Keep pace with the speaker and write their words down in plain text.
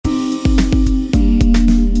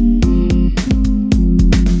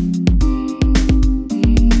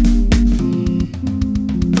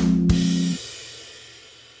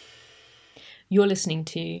You're listening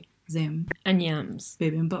to Zim and Yams.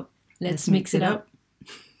 Baby and Bop. Let's mix it up.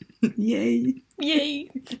 Yay. Yay.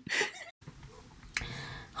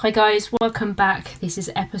 Hi guys, welcome back. This is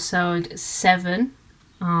episode 7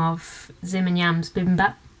 of Zim and Yams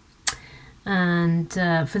Bibimbap. And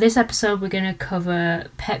for this episode we're going to cover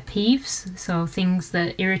pet peeves, so things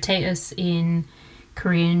that irritate us in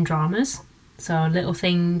Korean dramas. So little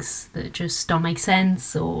things that just don't make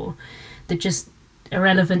sense or that just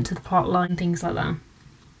irrelevant to the plot line, things like that.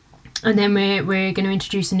 And then we're going to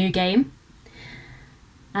introduce a new game.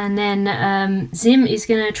 And then Zim is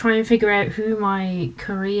going to try and figure out who my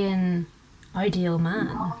Korean ideal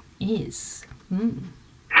man is.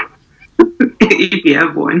 If you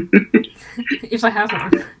have one. If I have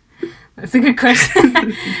one. That's a good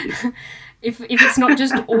question. if it's not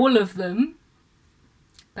just all of them,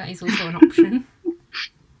 that is also an option.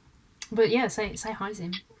 But yeah, say hi,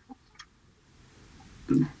 Zim.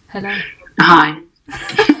 Hello. Hi.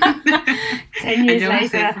 10 years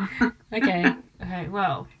later. Okay,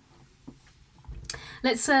 well.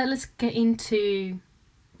 Let's get into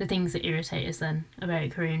the things that irritate us then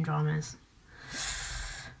about Korean dramas.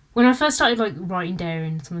 When I first started writing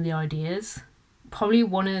down some of the ideas, probably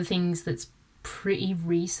one of the things that's pretty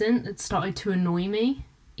recent that started to annoy me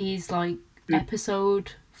is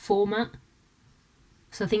episode format.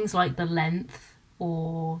 So things like the length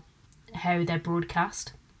or how they're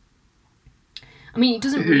broadcast. I mean, it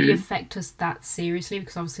doesn't really affect us that seriously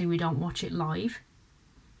because obviously we don't watch it live.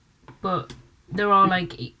 But there are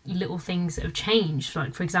little things that have changed.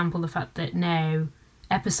 Like, for example, the fact that now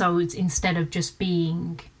episodes, instead of just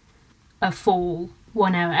being a full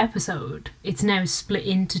 1 hour episode, it's now split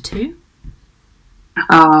into 2.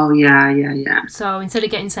 Oh, yeah. So instead of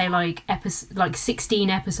getting, say, 16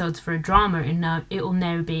 episodes for a drama, it'll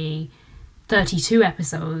now be 32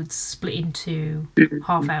 episodes split into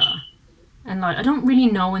half hour. And I don't really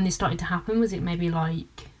know when this started to happen. Was it maybe 3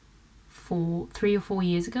 or 4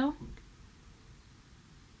 years ago?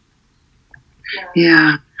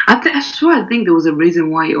 Yeah. I think there was a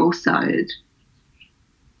reason why it all started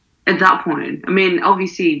at that point. I mean,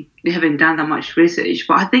 obviously they haven't done that much research,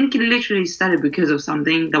 but I think it literally started because of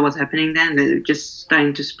something that was happening then. They're just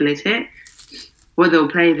starting to split it. Where they'll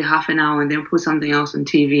play the half an hour and then put something else on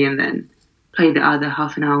TV and then play the other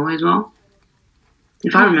half an hour as well.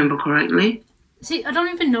 If I remember correctly. See, I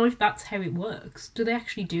don't even know if that's how it works. Do they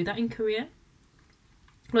actually do that in Korea?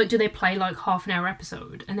 Do they play half an hour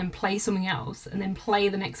episode and then play something else and then play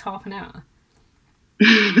the next half an hour?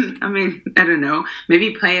 I mean, I don't know.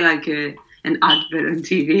 Maybe play an advert on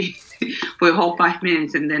TV for a whole 5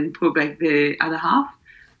 minutes and then put back the other half.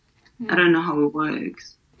 I don't know how it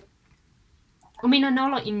works. I mean, I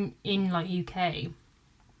know in UK,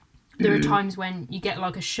 there are times when you get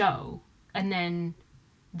a show and then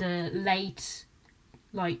the late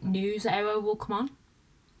news hour will come on.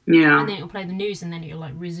 Yeah. And then it'll play the news and then it'll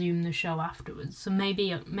resume the show afterwards. So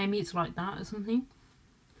maybe it's like that or something.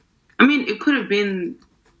 I mean, it could have been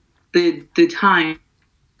the times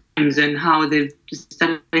and how they've just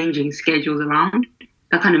started changing schedules around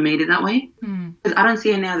that kind of made it that way. Because I don't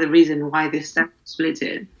see any other reason why they split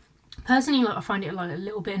it. Personally, I find it a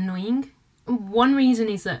little bit annoying. One reason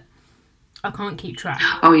is that I can't keep track.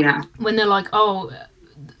 Oh yeah. When they're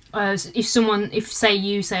if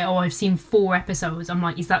you say, oh, I've seen 4 episodes, I'm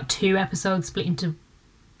like, is that 2 episodes split into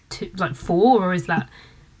 4, or is that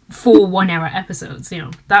 4 1 hour episodes?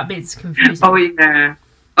 That bit's confusing. Oh yeah.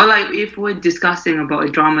 Or if we're discussing about a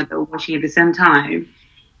drama that we're watching at the same time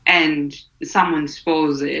and someone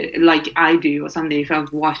spoils it, like I do or something, if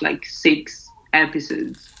I've watched 6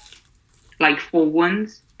 episodes, 4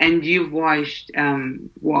 ones, and you've watched only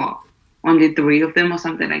 3 of them or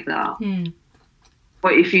something like that.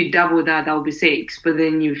 But if you double that would be 6. But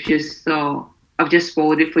then you've just I've just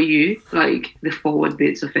spoiled it for you, the forward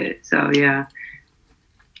bits of it. So yeah,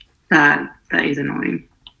 that is annoying.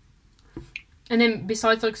 And then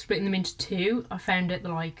besides splitting them into 2, I found it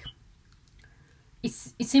that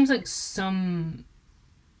it seems like some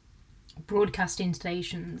broadcasting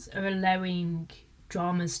stations are allowing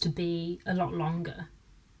dramas to be a lot longer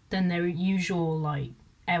than their usual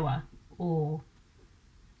hour or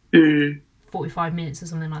 45 minutes or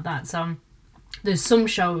something like that. So there's some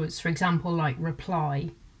shows, for example,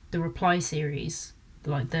 Reply, the Reply series,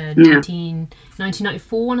 the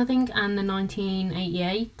 1994 one, I think, and the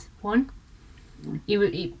 1988 one.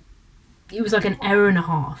 It was an hour and a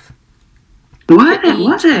half. What?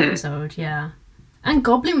 Was it? Episode, yeah. And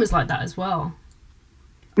Goblin was like that as well.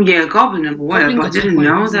 Yeah, Goblin I'm aware, but I didn't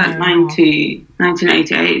know that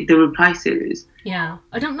 1988, the Reply series. Yeah,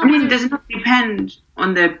 I don't know. I mean, does it not depend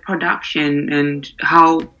on the production and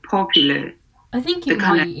how popular I think The it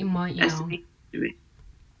kind might, of it might, you know. estimate to it.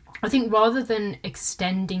 I think rather than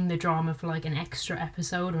extending the drama for like an extra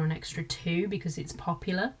episode or an extra two because it's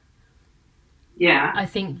popular, Yeah. I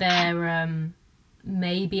think they're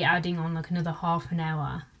maybe adding on like another half an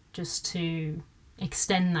hour just to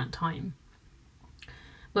extend that time.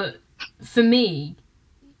 But for me,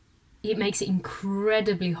 it makes it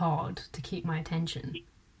incredibly hard to keep my attention.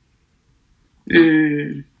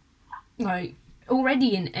 Mm. Like,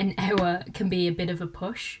 already an hour can be a bit of a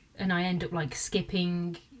push, and I end up like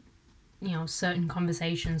skipping, you know, certain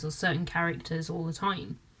conversations or certain characters all the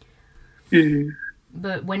time. Mm.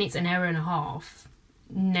 But when it's an hour and a half,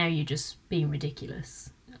 now you're just being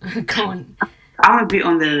ridiculous. I can't. I'm a bit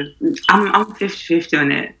on the. I'm 50-50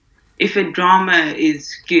 on it. If a drama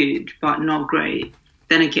is good but not great,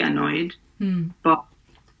 then I get annoyed. But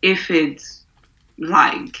if it's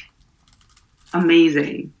like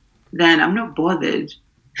amazing, then I'm not bothered.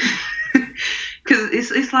 Because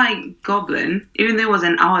it's like Goblin. Even though it was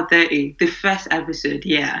an hour 30, the first episode,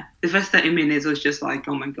 yeah, the first 30 minutes was just like,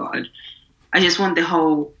 oh my god, I just want the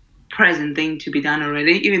whole present thing to be done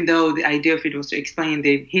already. Even though the idea of it was to explain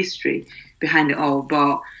the history behind it all,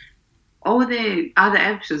 but all the other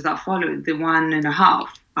episodes that followed, the 1.5,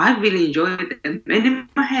 I really enjoyed them. And in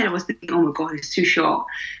my head, I was thinking, oh my god, it's too short.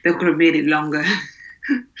 They could have made it longer.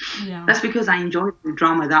 Yeah. That's because I enjoyed the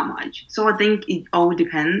drama that much. So I think it all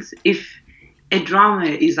depends. If a drama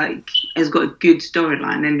is like has got a good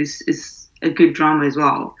storyline and is a good drama as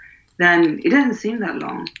well, then it doesn't seem that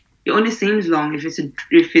long. It only seems long if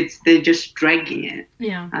it's they're just dragging it.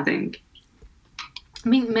 Yeah. I think. I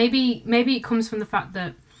mean, maybe it comes from the fact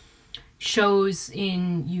that shows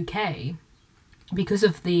in UK, because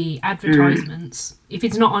of the advertisements, if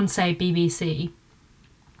it's not on, say, BBC,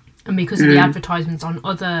 and because of the advertisements on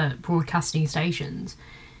other broadcasting stations,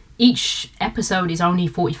 each episode is only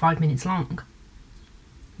 45 minutes long.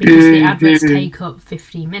 Because the adverts take up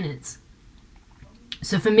 15 minutes.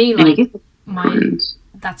 So for me, like,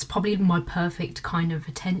 that's probably my perfect kind of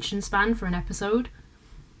attention span for an episode.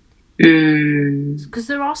 Because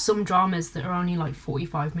there are some dramas that are only like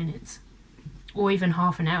 45 minutes. Or even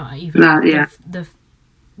half an hour. Even the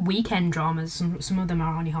weekend dramas, some of them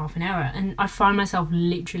are only half an hour. And I find myself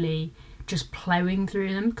literally just ploughing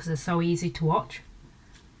through them because they're so easy to watch.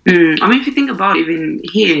 I mean, if you think about even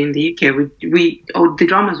here in the UK, the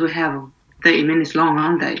dramas we have 30 minutes long,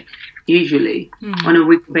 aren't they? Usually, on a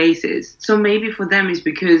weekly basis. So maybe for them it's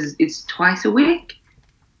because it's twice a week.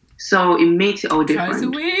 So it makes it all different. Twice a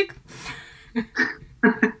week?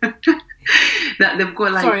 That they've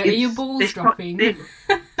got like. Sorry, are you balls dropping?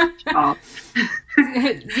 Oh.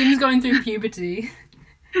 Zim's going through puberty.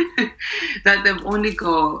 That they've only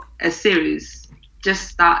got a series,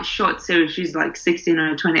 just that short series, which is like 16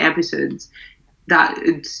 or 20 episodes. That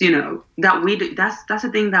it's, you know, that we do, that's a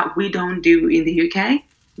thing that we don't do in the UK.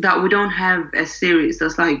 That we don't have a series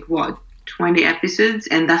that's like 20 episodes,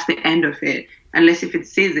 and that's the end of it, unless if it's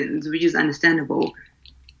seasons, which is understandable.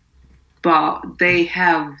 But they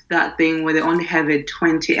have that thing where they only have a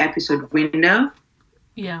 20 episode window.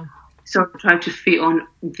 Yeah. So try to fit on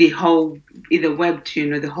the whole, either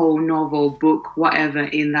webtoon or the whole novel, book, whatever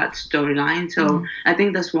in that storyline. So I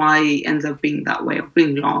think that's why it ends up being that way, of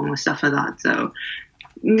being long or stuff like that. So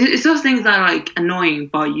it's those things that are like annoying,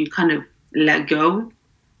 but you kind of let go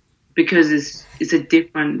because it's a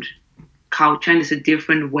different culture and it's a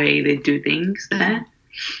different way they do things there.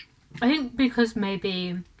 I think because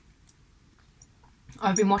maybe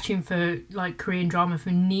I've been watching for like Korean drama for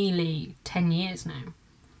nearly 10 years now.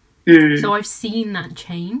 So I've seen that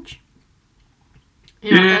change.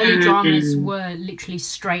 You know, early dramas were literally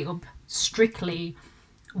straight up, strictly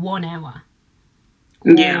 1 hour.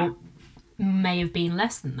 Or may have been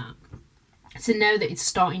less than that. So now that it's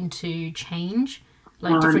starting to change,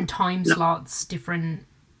 like different time slots, different,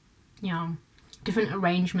 you know, different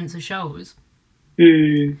arrangements of shows.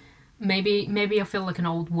 Maybe I feel like an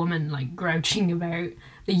old woman, like grouching about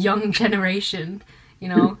the young generation, you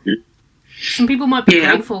know. Some people might be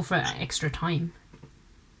grateful for extra time.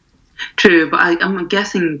 True, but I'm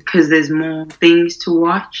guessing because there's more things to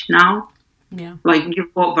watch now. Yeah. Like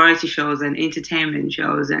you've got variety shows and entertainment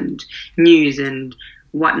shows and news and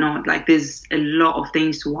whatnot. Like there's a lot of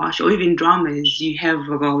things to watch. Or even dramas. You have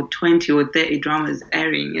about 20 or 30 dramas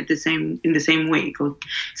airing in the same week or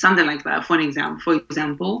something like that. For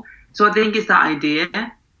example. So I think it's that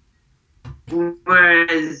idea.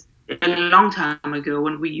 Whereas a long time ago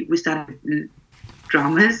when we started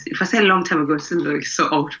dramas, if I say a long time ago, it seems like so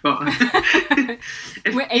old, but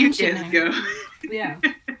we're ancient years ago. Yeah.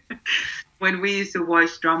 When we used to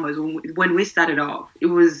watch dramas, when we started off, it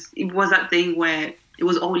was that thing where it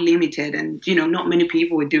was all limited, and not many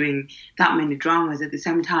people were doing that many dramas at the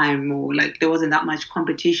same time, or like there wasn't that much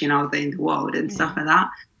competition out there in the world and stuff like that.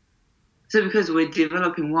 So because we're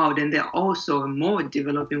developing world and they're also a more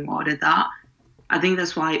developing world at that, I think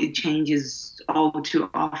that's why it changes all too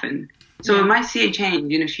often. So we might see a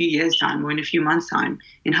change in a few years' time or in a few months' time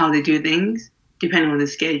in how they do things, depending on the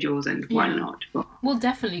schedules and whatnot. But, well,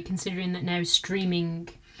 definitely considering that now streaming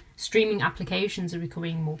applications are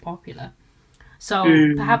becoming more popular. So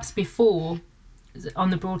perhaps before, on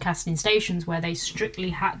the broadcasting stations where they strictly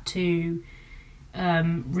had to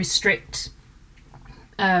restrict,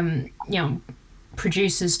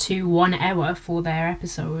 producers to 1 hour for their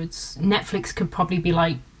episodes, Netflix could probably be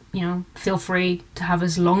like, feel free to have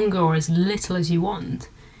as long or as little as you want,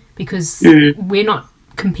 because we're not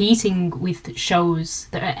competing with shows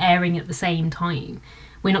that are airing at the same time.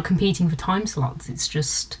 We're not competing for time slots. It's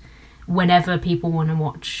just whenever people want to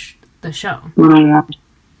watch the show.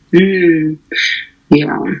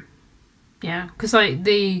 Yeah, because like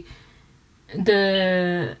the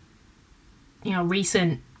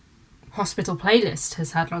recent Hospital Playlist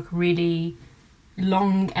has had like really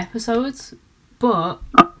long episodes, but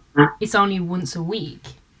it's only once a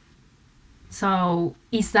week. So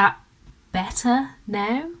is that better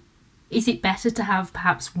now? Is it better to have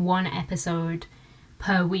perhaps 1 episode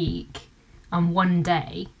per week on one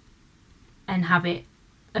day and have it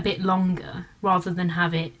a bit longer rather than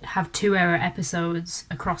have 2-hour episodes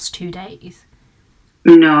across 2 days?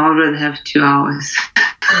 No, I'd rather have 2 hours.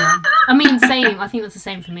 Yeah. I mean, same. I think that's the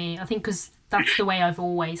same for me. I think because that's the way I've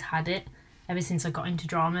always had it ever since I got into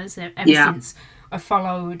dramas. Ever since I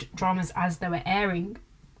followed dramas as they were airing,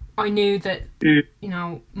 I knew that,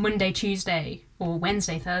 Monday, Tuesday, or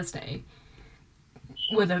Wednesday, Thursday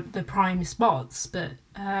were the prime spots. But,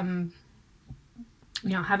 having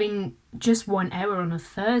just 1 hour on a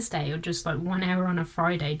Thursday or just like 1 hour on a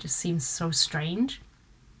Friday just seems so strange.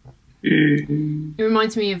 It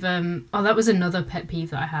reminds me of that was another pet peeve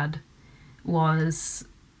that I had, was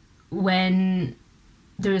when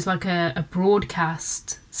there was like a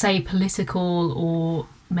broadcast, say political or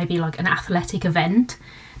maybe like an athletic event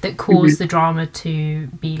that caused the drama to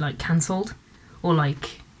be like cancelled or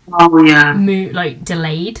like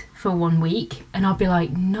delayed for 1 week, and I'll be like,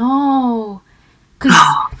 no, because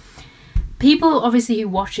people obviously who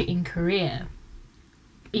watch it in Korea,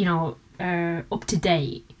 are up to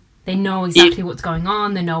date. They know exactly what's going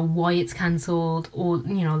on. They know why it's cancelled, or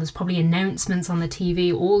there's probably announcements on the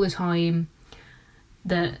TV all the time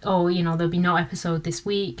that there'll be no episode this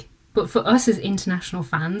week. But for us as international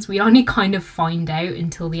fans, we only kind of find out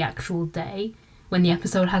until the actual day when the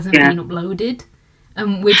episode hasn't been uploaded,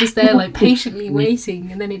 and we're just there like patiently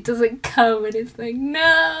waiting, and then it doesn't come, and it's like,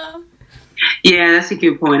 no. Yeah, that's a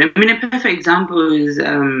good point. I mean, a perfect example is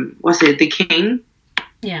The King?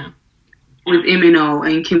 Yeah. With Imino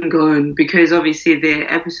and Kim Go-eun, because obviously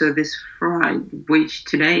the episode this Friday, which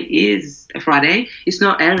today is a Friday, it's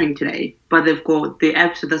not airing today, but they've got the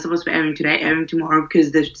episode that's supposed to be airing today, airing tomorrow,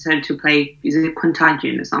 because they've decided to play, is it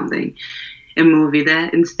Contagion or something, a movie there,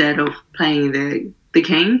 instead of playing the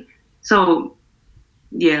King. So,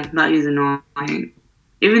 yeah, that is annoying.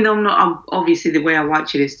 Even though obviously the way I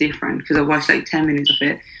watch it is different, because I watched like 10 minutes of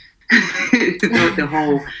it. It's not the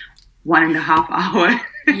whole 1.5 hour.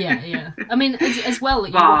 Yeah. I mean, as well,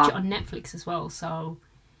 you watch it on Netflix as well, so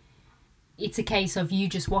it's a case of you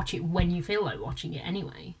just watch it when you feel like watching it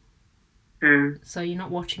anyway. So you're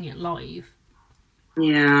not watching it live.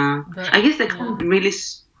 Yeah. But, I guess they can't really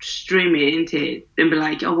stream it into it and be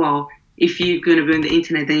like, oh, well, if you're going to be on the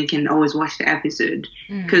internet, then you can always watch the episode.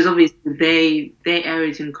 Because obviously they air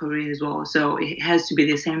it in Korea as well, so it has to be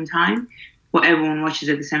the same time, where everyone watches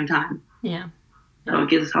at the same time. Yeah. So I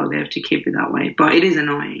guess how they have to keep it that way. But it is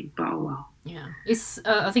annoying, but oh well. Yeah. It's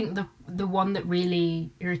I think the one that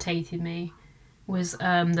really irritated me was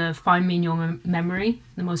the Find Me in Your Memory,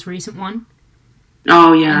 the most recent one.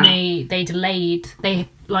 Oh, yeah. And they delayed, they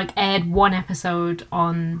like aired 1 episode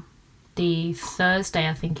on the Thursday,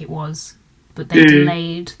 I think it was, but they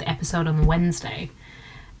delayed the episode on the Wednesday.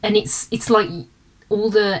 And it's like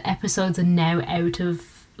all the episodes are now out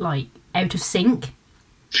of sync.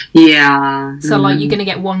 Yeah. So like you're gonna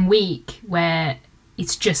get 1 week where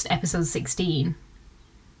it's just episode 16,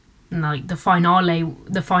 and like the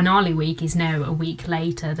finale week is now a week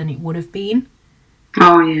later than it would have been.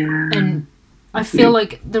 Oh yeah. And I feel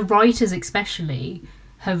like the writers especially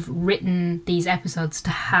have written these episodes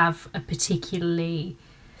to have a particularly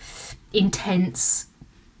intense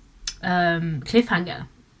cliffhanger.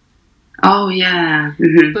 Oh yeah.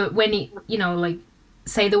 But when it,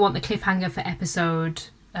 say they want the cliffhanger for episode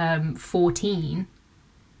 14,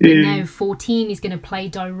 But now 14 is going to play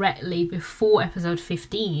directly before episode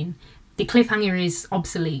 15. The cliffhanger is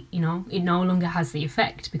obsolete, you know. It no longer has the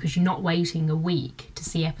effect because you're not waiting a week to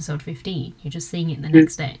see episode 15. You're just seeing it the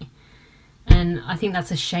next day. And I think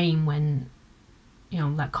that's a shame when, you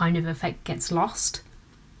know, that kind of effect gets lost.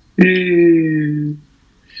 Mm.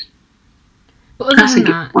 But other That's than a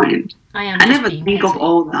good that, point. I never being think of petty.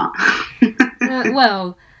 all that.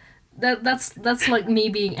 Well, that's like me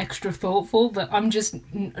being extra thoughtful, but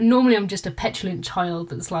normally I'm just a petulant child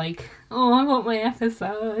that's like, oh, I want my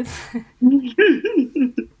episode.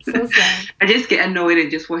 So sad. I just get annoyed and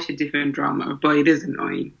just watch a different drama, but it is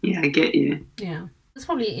annoying. Yeah, I get you. Yeah. That's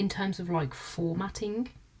probably in terms of like formatting.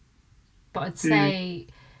 But I'd say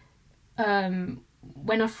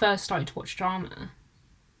when I first started to watch drama,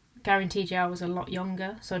 guaranteed you I was a lot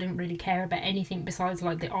younger, so I didn't really care about anything besides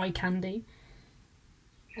like the eye candy.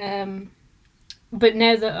 But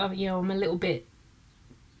now that I'm a little bit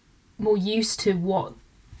more used to what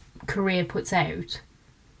Korea puts out,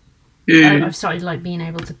 I've started like being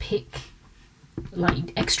able to pick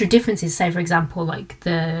like extra differences. Say for example, like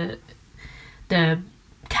the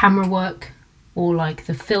camera work, or like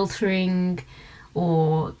the filtering,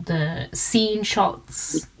 or the scene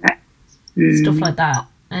shots, stuff like that.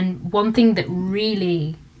 And one thing that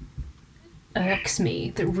really irks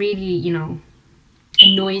me, that really,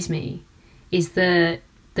 annoys me, is the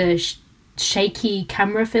shaky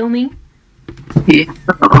camera filming. Yeah,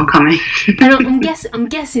 that's what I'm coming. And I'm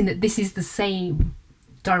guessing that this is the same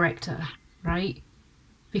director, right?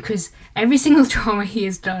 Because every single drama he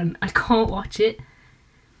has done, I can't watch it.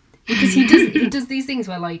 Because he does these things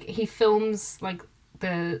where like he films like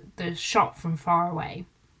the shot from far away.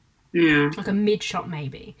 Yeah. Like a mid shot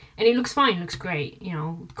maybe. And it looks fine, it looks great,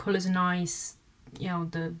 the colours are nice,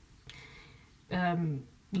 the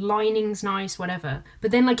lining's nice, whatever.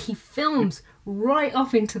 But then like he films right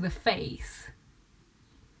up into the face.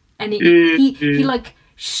 And he like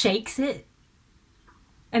shakes it.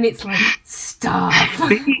 And it's like, stop.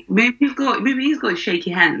 Maybe he's got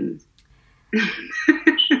shaky hands.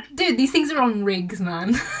 Dude, these things are on rigs,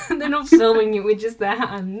 man. They're not filming it with just their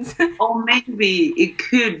hands. Or maybe it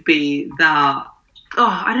could be that.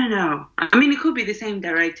 Oh, I don't know. I mean, it could be the same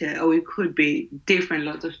director, or it could be different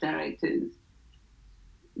lots of directors.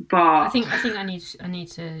 But I think I need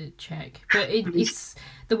to check. But it's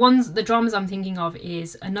the dramas I'm thinking of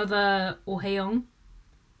is another Oh Hae-young,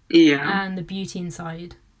 and The Beauty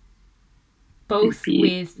Inside, both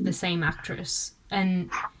with the same actress, and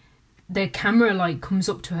the camera like comes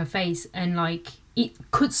up to her face and like it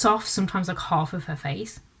cuts off sometimes like half of her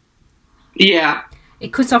face. Yeah,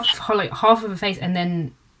 it cuts off like half of her face and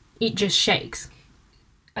then it just shakes.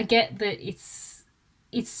 I get that it's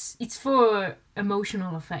for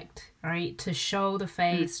emotional effect, right? To show the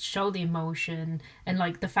face, show the emotion, and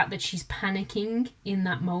like the fact that she's panicking in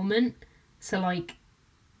that moment. So like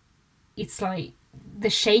it's like the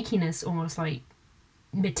shakiness almost like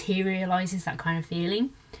materializes that kind of feeling.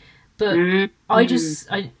 But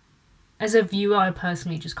I as a viewer, I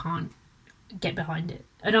personally just can't get behind it.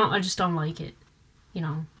 I just don't like it.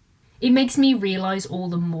 It makes me realize all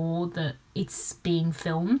the more that it's being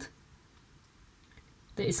filmed.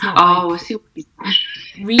 That it's not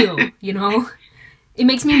real, It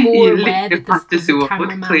makes me more aware that there's a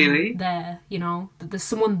cameraman there, that there's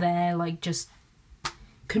someone there, like, just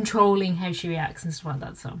controlling how she reacts and stuff like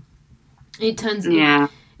that. So it turns me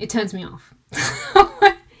off.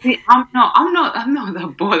 I'm not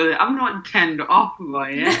that bothered. I'm not turned off by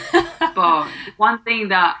it. But one thing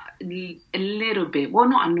that a little bit, well,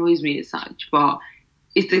 not annoys me as such, but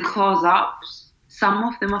it's the close-ups. Some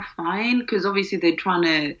of them are fine because obviously they're trying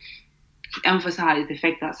to emphasize the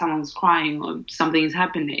fact that someone's crying or something is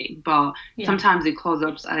happening. But sometimes the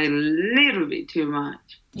close-ups are a little bit too much.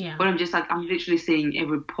 Yeah. But I'm just like, I'm literally seeing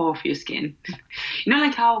every pore of your skin.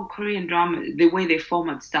 Like how Korean drama, the way they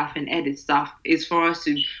format stuff and edit stuff is for us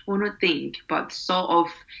to, well, not think, but sort of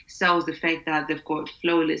sells the fact that they've got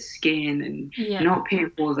flawless skin and not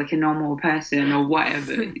pimples like a normal person or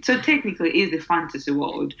whatever. So technically it is the fantasy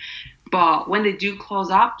world. But when they do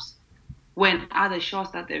close-ups, when other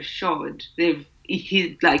shots that they've showed,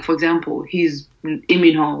 he's like, for example, Lee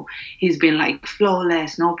Min-ho, he's been like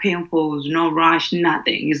flawless, no pimples, no rash,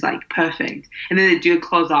 nothing. He's like perfect. And then they do a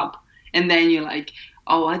close-up, and then you're like,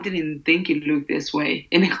 oh, I didn't think it looked this way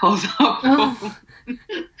in a close-up. Oh.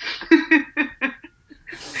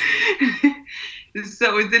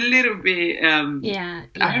 So it's a little bit, I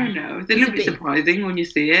don't know, it's a little bit surprising when you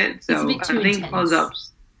see it. So I think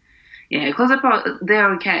close-ups, close-up, they're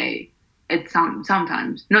okay. It's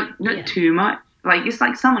sometimes not too much. Like it's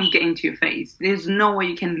like someone getting into your face. There's no way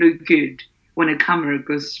you can look good when a camera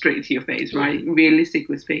goes straight to your face, right?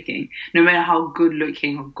 Realistically speaking, no matter how good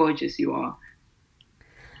looking or gorgeous you are.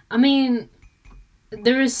 I mean,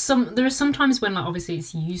 there are some times when, like, obviously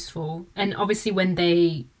it's useful, and obviously when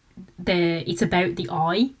it's about the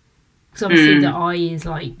eye, because obviously the eye is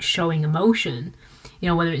like showing emotion, you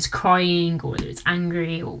know, whether it's crying or whether it's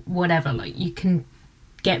angry or whatever, like you can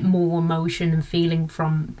get more emotion and feeling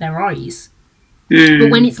from their eyes. But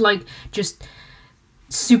when it's like just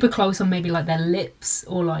super close on maybe like their lips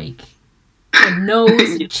or like their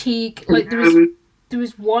nose, cheek, like there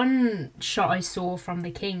was one shot I saw from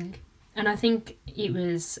the king, and I think it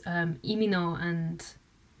was Imino and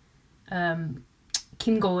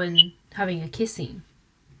Kim Go-eun having a kiss scene.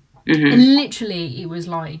 And literally it was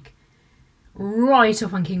like right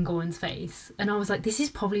up on Kim Go-eun's face, and I was like, this is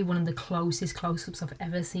probably one of the closest close-ups I've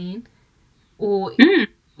ever seen. Or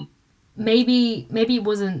maybe it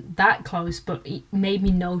wasn't that close, but it made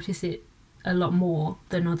me notice it a lot more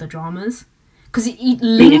than other dramas, because it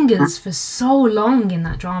lingers for so long in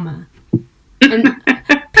that drama, and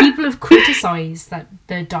people have criticised that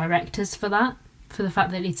the directors for the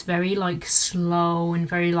fact that it's very like slow and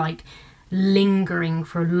very like lingering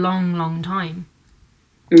for a long time.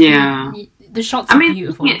 Yeah, the shots are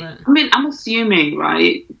beautiful. Yeah, but... I mean, I'm assuming,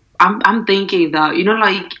 right? I'm thinking that, you know,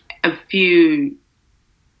 like a few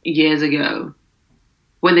years ago,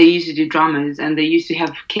 when they used to do dramas and they used to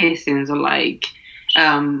have kissings or like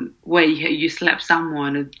where you slap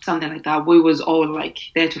someone or something like that, we was all like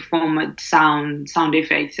there to form a sound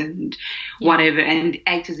effects and whatever, and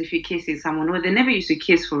act as if you're kissing someone. Well, they never used to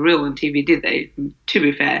kiss for real on TV, did they? To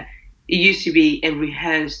be fair, it used to be a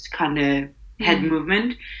rehearsed kind of head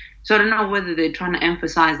movement. So I don't know whether they're trying to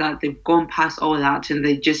emphasize that they've gone past all that and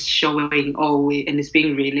they're just showing and it's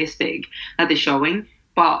being realistic that they're showing.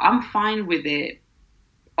 But I'm fine with it.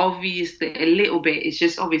 Obviously, a little bit. It's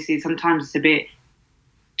just obviously sometimes it's a bit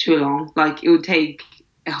too long. Like, it would take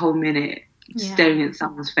a whole minute staring at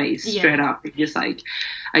someone's face straight up. It's just like,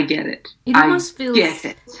 I get it. It almost feels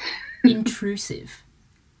intrusive.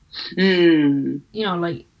 You know,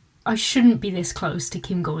 like, I shouldn't be this close to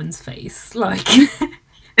Kim Go-eun's face. Like,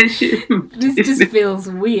 this just feels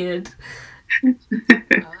weird.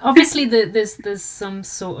 Obviously, there's some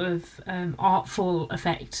sort of artful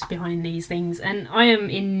effect behind these things, and I am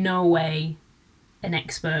in no way an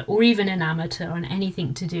expert or even an amateur on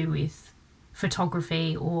anything to do with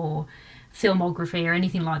photography or filmography or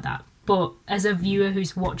anything like that. But as a viewer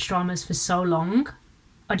who's watched dramas for so long,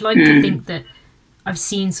 I'd like to think that I've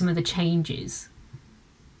seen some of the changes,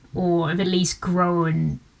 or have at least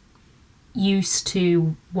grown used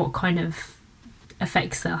to what kind of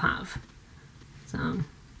effects they'll have. So.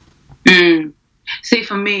 See,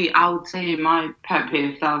 for me, I would say my pet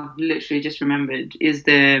peeve that I've literally just remembered is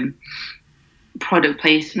the product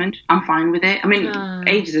placement. I'm fine with it. I mean,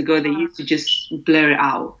 ages ago they used to just blur it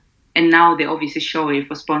out, and now they obviously show it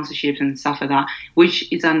for sponsorships and stuff like that,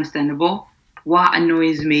 which is understandable. What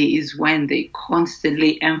annoys me is when they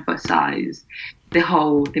constantly emphasize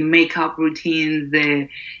the makeup routines,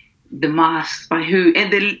 the masks by who,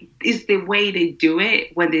 and it's the way they do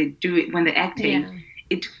it when they're acting. Yeah.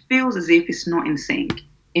 It feels as if it's not in sync,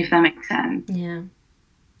 if that makes sense. Yeah.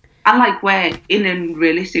 I like where in a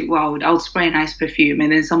realistic world, I'll spray a nice perfume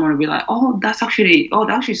and then someone will be like, that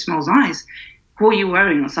actually smells nice. What are you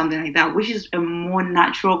wearing? Or something like that, which is a more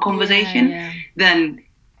natural conversation than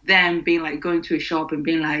them being like going to a shop and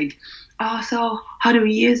being like, so how do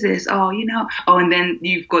we use this? And then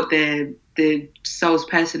you've got the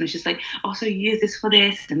salesperson who's just like, so you use this for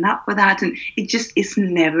this and that for that, and it's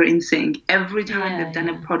never in sync. Every time they've done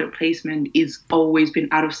a product placement, it's always been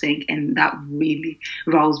out of sync, and that really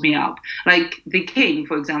riles me up. Like The King,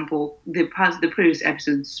 for example, the previous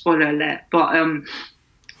episode, spoiler alert, but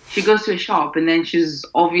she goes to a shop and then she's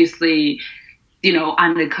obviously,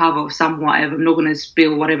 undercover of some whatever. I'm not going to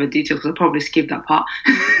spill whatever details because I'll probably skip that part.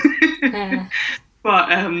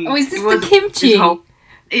 But is this the kimchi?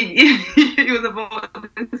 It was about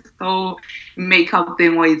this whole makeup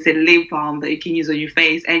thing where it's a lip balm that you can use on your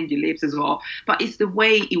face and your lips as well. But it's the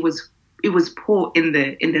way it was poured in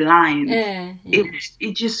the line.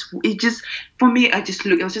 It just for me, I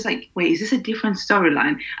was just like, wait, is this a different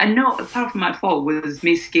storyline? I know part of my fault was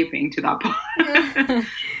me skipping to that part,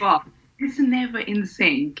 but it's never in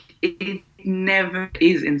sync. It never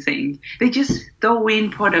is in sync. They just throw in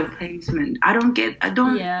product placement.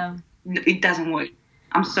 Yeah. It doesn't work.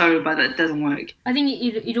 I'm sorry, but that doesn't work. I think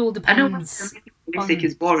it all depends. I don't want to make music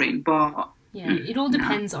is boring, but it all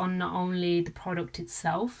depends on not only the product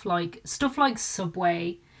itself, like stuff like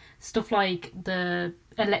Subway, stuff like the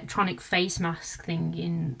electronic face mask thing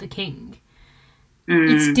in The King.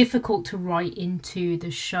 it's difficult to write into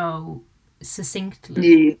the show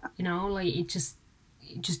succinctly. Yeah. You know, like it just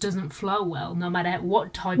doesn't flow well, no matter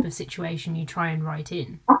what type of situation you try and write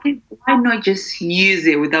in. Okay, why not just use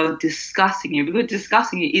it without discussing it? Because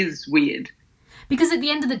discussing it is weird. Because at the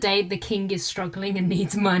end of the day, the king is struggling and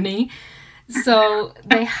needs money, so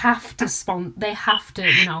they have to show their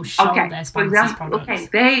sponsors' products.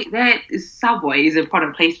 Okay, they Subway is a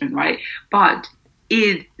product placement, right? But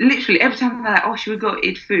it literally every time they're like, oh, should we go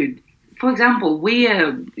eat food? For example,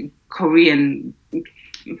 we're Korean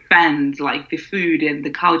fans, like the food and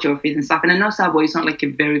the culture of it and stuff. And I know Subway is not like a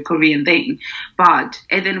very Korean thing, but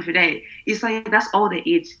at the end of the day, it's like that's all they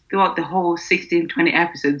eat throughout the whole 16, 20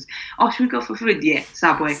 episodes. Oh, should we go for food? Yeah,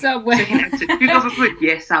 Subway. Second episode, should we go for food?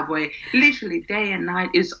 Yeah, Subway. Literally, day and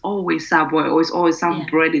night is always Subway, or it's always some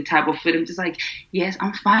breaded type of food. I'm just like, yes,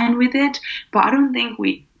 I'm fine with it, but I don't think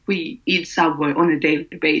we eat Subway on a daily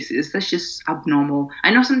basis. That's just abnormal.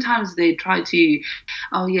 I know sometimes they try to,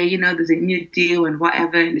 oh yeah, there's a new deal and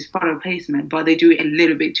whatever, and it's product placement, but they do it a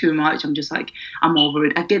little bit too much. I'm just like, I'm over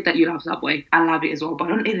it. I get that you love Subway. I love it as well, but I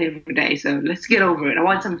don't eat it every day, so let's get over it. I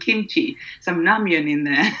want some kimchi, some namyeon in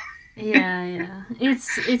there. Yeah.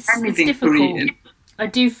 It's difficult. Korean. I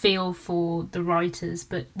do feel for the writers,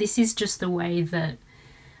 but this is just the way that,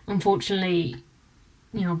 unfortunately,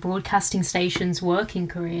 broadcasting stations work in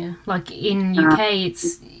Korea. Like in UK,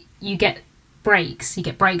 it's you get breaks. You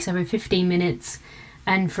get breaks every 15 minutes,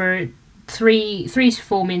 and for 3 to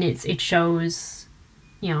 4 minutes, it shows,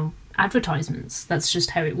 advertisements. That's just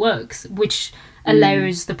how it works, which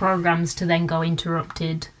allows the programs to then go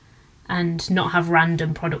interrupted and not have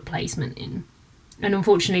random product placement in. And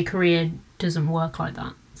unfortunately, Korea doesn't work like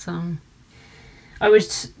that. So I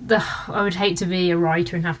would hate to be a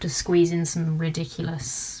writer and have to squeeze in some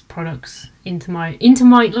ridiculous products into my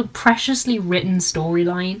preciously written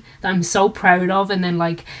storyline that I'm so proud of, and then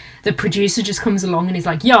like the producer just comes along and is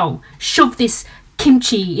like, "Yo, shove this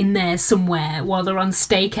kimchi in there somewhere" while they're on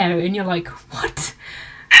stakeout, and you're like, "What?"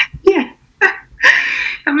 Yeah,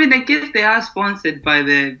 I mean, I guess they are sponsored by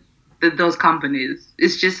those companies.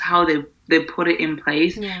 It's just how they put it in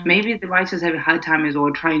place. Yeah. Maybe the writers have a hard time as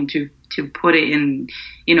well trying to put it in,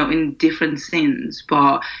 in different scenes,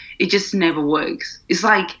 but it just never works. It's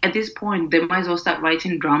like at this point they might as well start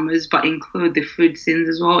writing dramas but include the food scenes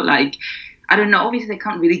as well. Like, I don't know, obviously they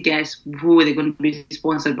can't really guess who they're going to be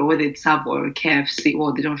sponsored by, whether it's Subway or KFC.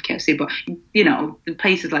 Well, they don't have KFC, but the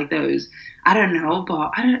places like those, I don't know,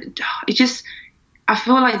 but I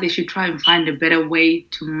feel like they should try and find a better way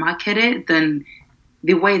to market it than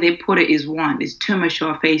the way they put it. Is one, it's too much to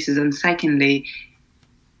our faces, and secondly,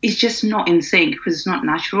 it's just not in sync because it's not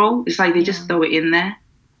natural. It's like they just throw it in there.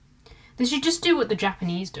 They should just do what the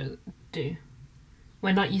Japanese do.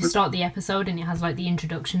 When you start the episode and it has like the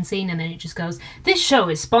introduction scene, and then it just goes, "This show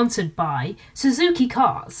is sponsored by Suzuki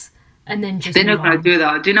Cars," and then just they're not going to do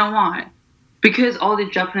that. Do you know why? Because all the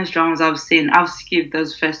Japanese dramas I've seen, I've skipped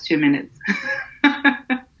those first 2 minutes.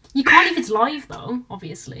 You can't if it's live though,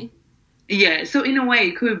 obviously. Yeah, so in a way,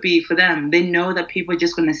 it could be for them. They know that people are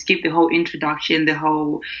just going to skip the whole introduction, the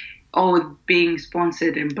whole, being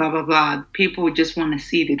sponsored and blah, blah, blah. People just want to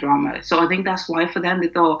see the drama. So I think that's why for them, they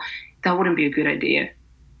thought that wouldn't be a good idea.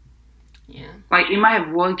 Yeah. Like, it might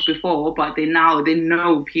have worked before, but they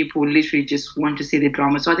know people literally just want to see the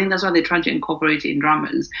drama. So I think that's why they're trying to incorporate it in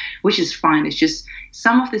dramas, which is fine. It's just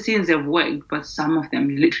some of the scenes have worked, but some of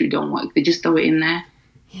them literally don't work. They just throw it in there.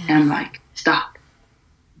 Yeah. And I'm like, stop.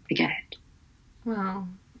 Forget it. Well,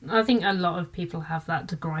 I think a lot of people have that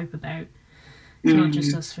to gripe about. It's not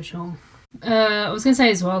just us, for sure. I was going to say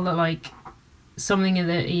as well that, like, something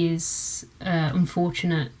that is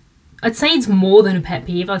unfortunate, I'd say it's more than a pet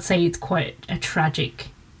peeve. I'd say it's quite a tragic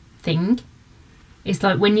thing. It's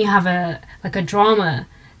like when you have a drama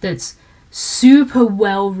that's super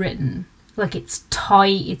well written, like it's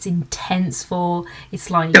tight, it's intenseful, it's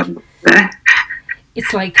like,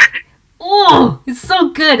 oh, it's so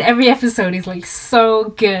good. Every episode is like so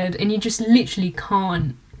good, and you just literally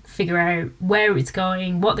can't figure out where it's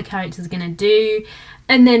going, what the character's gonna do,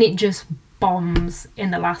 and then it just bombs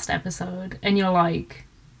in the last episode, and you're like,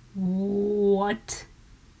 what?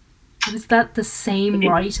 Was that the same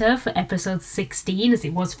writer for episode 16 as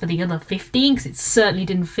it was for the other 15? Because it certainly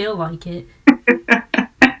didn't feel like it.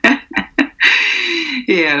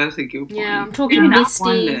 Yeah, that's a good point. Yeah, I'm talking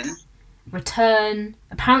Misty, Return.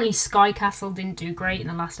 Apparently Sky Castle didn't do great in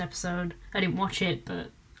the last episode. I didn't watch it, but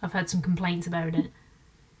I've heard some complaints about it.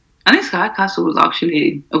 I think Sky Castle was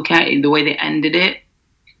actually okay, the way they ended it.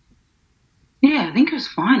 Yeah, I think it was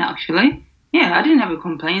fine, actually. Yeah, I didn't have a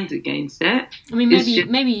complaint against it. I mean,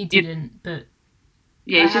 maybe you didn't, but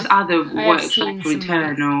Yeah, it's just other I have works seen like some,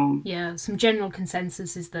 Return or... Yeah, some general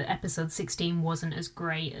consensus is that episode 16 wasn't as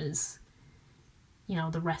great as, you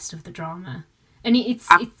know, the rest of the drama. And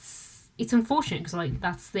it's unfortunate because, like,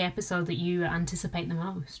 that's the episode that you anticipate the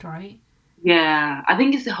most, right? Yeah, I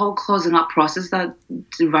think it's the whole closing up process that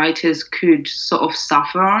the writers could sort of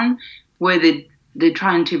suffer on, where they're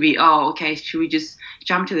trying to be, oh, okay, should we just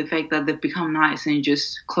jump to the fact that they've become nice and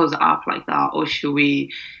just close it up like that, or should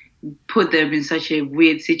we put them in such a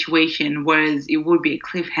weird situation, whereas it would be a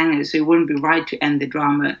cliffhanger, so it wouldn't be right to end the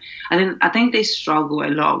drama. I think they struggle a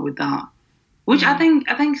lot with that. Which I think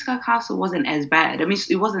Sky Castle wasn't as bad. I mean,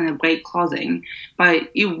 it wasn't a great closing,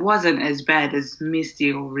 but it wasn't as bad as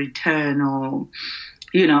Misty or Return or,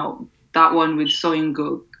 you know, that one with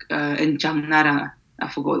Soyunguk and Jangnara. I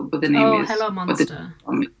forgot what the name is. Oh, Hello Monster.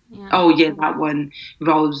 Yeah. Oh, yeah, that one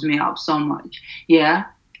rolls me up so much. Yeah,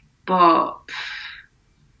 but...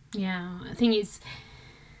 Yeah, I think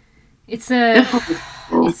it's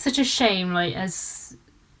such a shame, like, as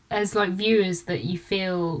like viewers, that you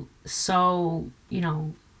feel so, you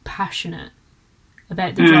know, passionate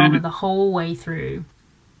about the drama the whole way through,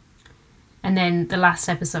 and then the last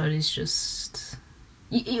episode is just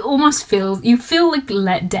you almost feel like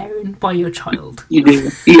let down by your child. You do.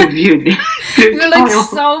 You do. You're like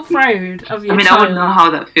so proud of your child. I wouldn't know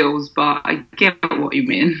how that feels, but I get what you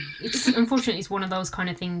mean. Unfortunately, it's one of those kind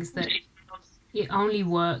of things that it only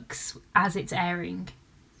works as it's airing,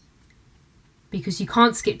 because you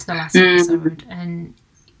can't skip to the last episode, and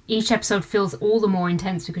each episode feels all the more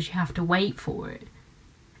intense because you have to wait for it.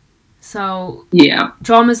 So yeah,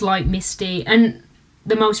 dramas like Misty and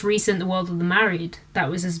the most recent, The World of the Married, that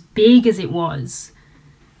was as big as it was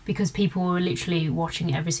because people were literally watching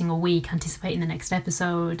it every single week, anticipating the next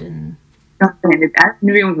episode. And I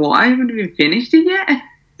haven't even finished it yet.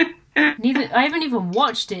 I haven't even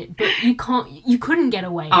watched it, but you couldn't get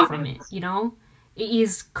away from it. You know, it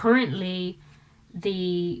is currently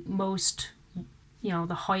the most, you know,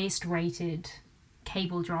 the highest rated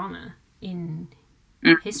cable drama in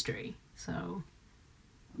history. So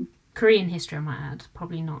Korean history, I might add,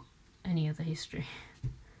 probably not any other history.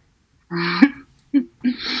 I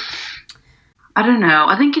don't know.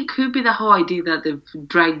 I think it could be the whole idea that they've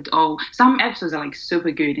dragged some episodes are like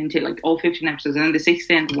super good into like all 15 episodes, and then the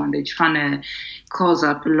 16th one they're trying to close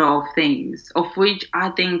up a lot of things, of which I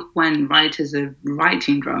think when writers are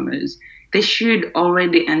writing dramas, they should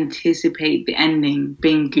already anticipate the ending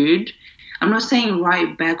being good. I'm not saying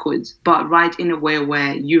write backwards, but write in a way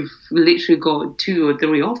where you've literally got 2 or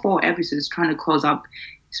 3 or 4 episodes trying to close up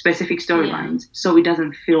specific storylines, so it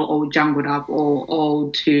doesn't feel all jumbled up or all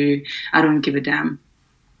too I don't give a damn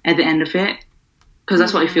at the end of it, because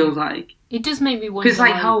that's what it feels like. It does make me wonder. Because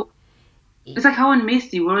it's like how in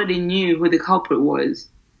Misty we already knew who the culprit was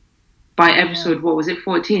by episode, what was it,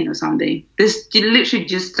 14 or something. This literally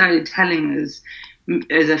just started telling us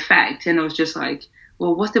as a fact, and it was just like,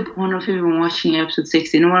 well, what's the point of even watching episode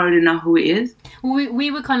 16? We already know who it is. Well, we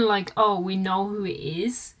were kind of like, oh, we know who it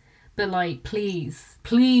is, but like, please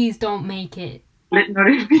don't make it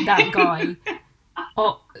that guy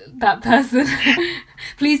or that person.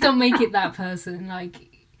 Please don't make it that person. Like,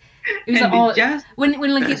 it was like, when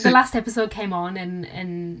like the last episode came on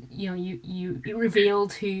and you know you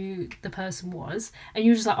revealed who the person was, and you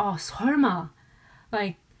were just like, oh, Sorma,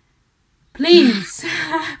 like, please.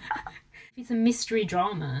 If it's a mystery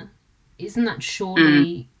drama, isn't that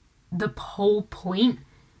surely the whole point?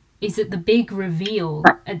 Is that the big reveal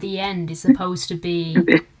at the end is supposed to be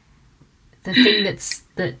the thing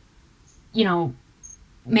that you know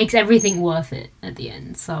makes everything worth it at the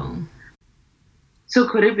end? So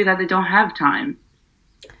could it be that they don't have time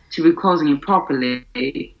to be closing it properly,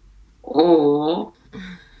 or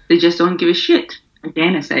they just don't give a shit?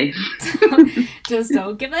 Again, I say, just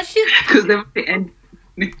don't give a shit, because they're at the end.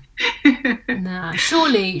 Nah,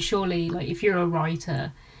 surely, like, if you're a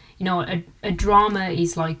writer, you know, a drama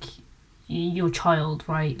is like your child,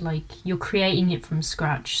 right? Like, you're creating it from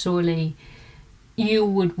scratch. Surely you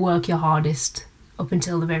would work your hardest up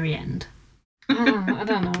until the very end. I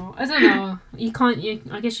don't know.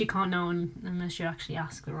 I guess you can't know unless you actually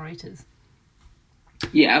ask the writers.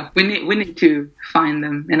 Yeah, we need to find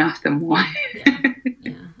them and ask them why. Yeah.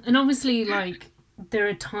 And obviously, like, there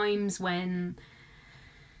are times when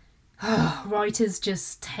writers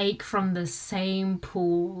just take from the same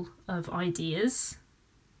pool of ideas.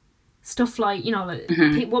 Stuff like, you know,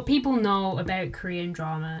 what people know about Korean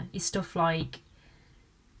drama is stuff like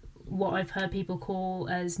what I've heard people call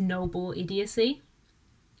as noble idiocy.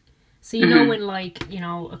 So, you know, when, like, you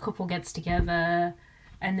know, a couple gets together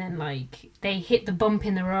and then, like, they hit the bump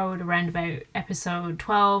in the road around about episode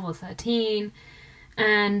 12 or 13,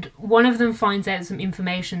 and one of them finds out some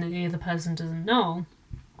information that the other person doesn't know.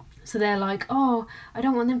 So they're like, oh, I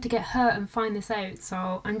don't want them to get hurt and find this out,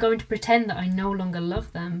 so I'm going to pretend that I no longer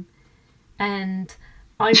love them. And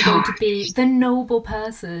I'm going to be the noble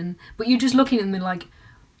person. But you're just looking at them and like,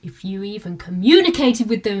 if you even communicated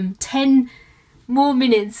with them 10 more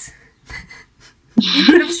minutes, you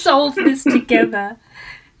could have solved this together.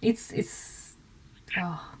 It's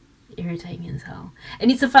irritating as hell. And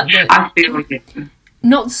it's the fact that I feel it.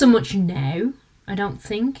 not so much now, I don't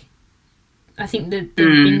think. I think that there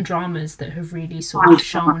have been dramas that have really sort of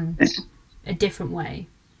shown a different way.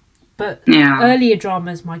 But earlier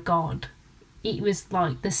dramas, my God, it was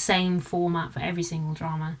like the same format for every single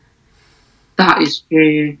drama. That is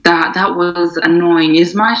true. That was annoying.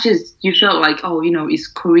 As much as you felt like, oh, you know, it's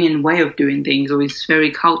Korean way of doing things or it's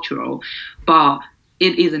very cultural, but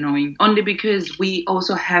it is annoying. Only because we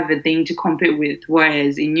also have a thing to compete with,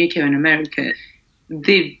 whereas in UK and America,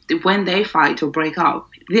 when they fight or break up,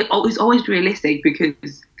 it's always realistic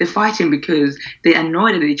because they're fighting because they're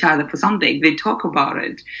annoyed at each other for something. They talk about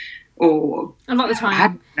it. Or a lot of the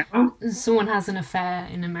time, someone has an affair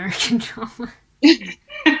in American drama.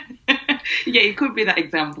 Yeah, it could be that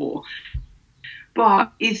example.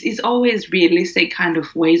 But it's always realistic kind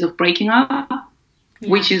of ways of breaking up,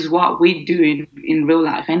 which is what we do in real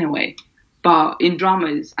life anyway. But in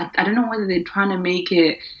dramas, I don't know whether they're trying to make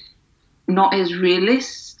it not as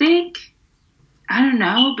realistic. I don't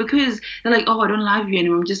know, because they're like, oh, I don't love you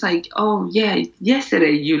anymore. I'm just like, oh, yeah,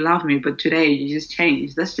 yesterday you loved me, but today you just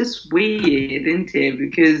changed. That's just weird, isn't it?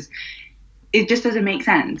 Because it just doesn't make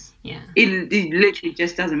sense. Yeah. It literally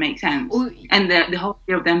just doesn't make sense. And the whole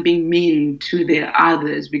idea of them being mean to their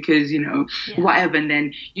others because, you know, whatever, and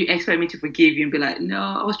then you expect me to forgive you and be like, no,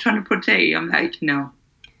 I was trying to protect you. I'm like, no.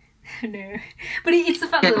 No. But it's the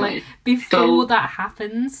fact that, like, before that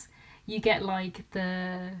happens, you get, like,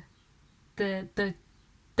 the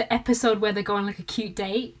episode where they go on like a cute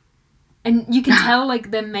date, and you can tell like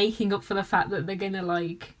they're making up for the fact that they're gonna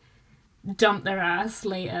like dump their ass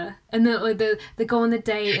later, and then like they go on the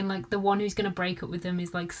date, and like the one who's gonna break up with them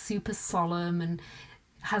is like super solemn and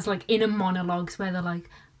has like inner monologues where they're like,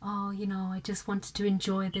 oh, you know, I just wanted to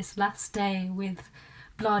enjoy this last day with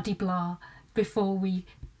blah de blah before we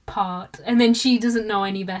part. And then she doesn't know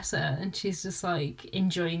any better, and she's just like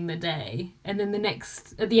enjoying the day, and then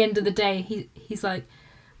at the end of the day he's like,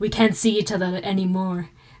 we can't see each other anymore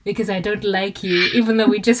because I don't like you, even though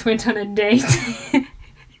we just went on a date.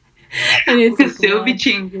 And it's because still be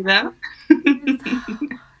changing up.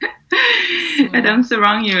 I don't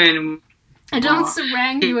surround you anymore. I don't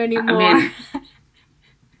surround you anymore.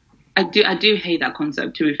 I do hate that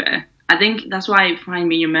concept, to be fair. I think that's why I find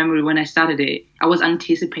Me Your Memory, when I started it, I was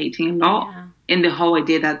anticipating a lot in the whole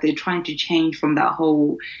idea that they're trying to change from that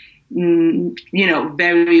whole, you know,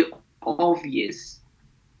 very obvious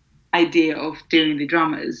idea of doing the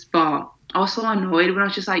dramas. But I was so annoyed when I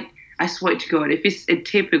was just like, I swear to God, if it's a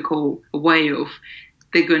typical way of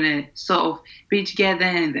they're going to sort of be together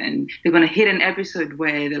and then they're going to hit an episode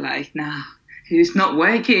where they're like, nah, it's not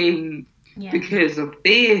working because of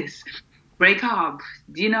this. Break up,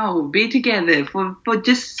 you know, be together for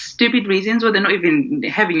just stupid reasons where they're not even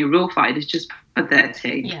having a real fight. It's just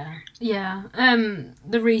pathetic. Yeah.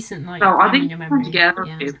 The recent, like, so I think together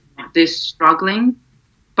they're struggling,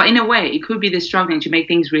 but in a way it could be they're struggling to make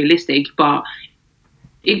things realistic, but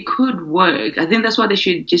it could work. I think that's why they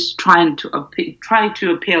should just try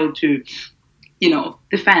to appeal to, you know,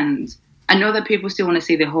 the fans. I know that people still want to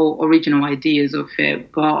see the whole original ideas of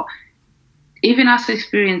it, but even us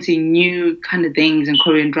experiencing new kind of things in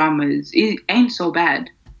Korean dramas, it ain't so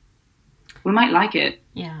bad. We might like it.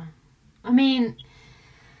 Yeah. I mean,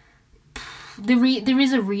 there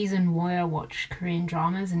is a reason why I watch Korean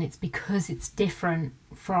dramas, and it's because it's different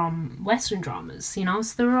from Western dramas, you know?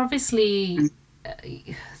 So there are obviously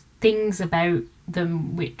things about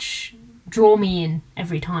them which draw me in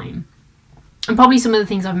every time. And probably some of the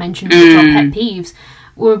things I've mentioned which are pet peeves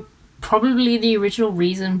were probably the original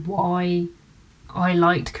reason why I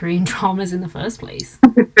liked Korean dramas in the first place.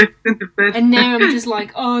 And now I'm just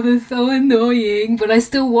like, oh, they're so annoying, but I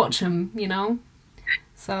still watch them, you know?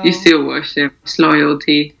 So you still watch them. It's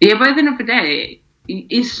loyalty. Yeah, but at the end of the day,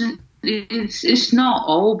 it's not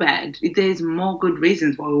all bad. There's more good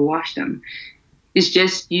reasons why we watch them. It's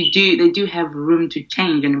just they do have room to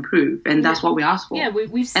change and improve, and that's what we ask for. Yeah,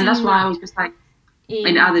 we've seen and that's why that I was just like,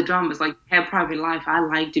 in other dramas, like Her Private Life, I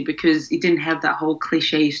liked it because it didn't have that whole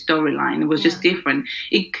cliche storyline. It was just different.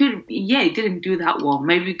 It didn't do that well.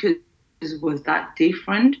 Maybe because it was that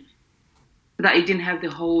different. that it didn't have the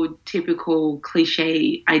whole typical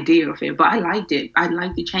cliche idea of it. But I liked it. I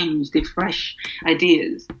liked the change, the fresh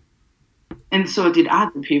ideas, and so did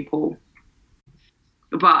other people.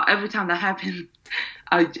 But every time that happens,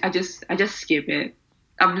 I just skip it.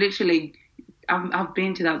 I've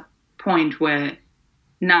been to that point where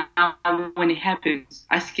now when it happens,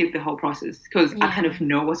 I skip the whole process because I kind of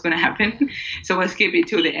know what's going to happen. So I skip it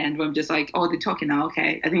till the end where I'm just like, oh, they're talking now.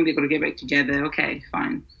 Okay, I think they're going to get back together. Okay,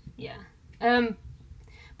 fine. Yeah.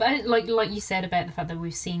 But like you said about the fact that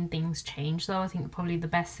we've seen things change, though, I think probably the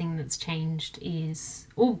best thing that's changed is,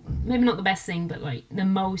 or maybe not the best thing, but like the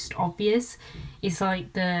most obvious is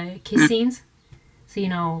like the kiss scenes. So, you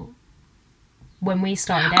know, when we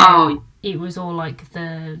started out, it was all like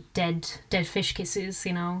the dead fish kisses,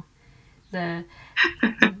 you know. You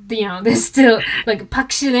know, there's still like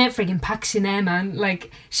Park Shin-hye, freaking Park Shin-hye, man.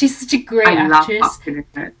 Like, she's such a great actress.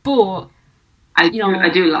 But I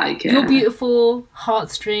do like it. You're Beautiful,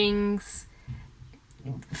 Heartstrings,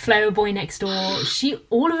 Flower Boy Next Door.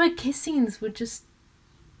 All of her kiss scenes were just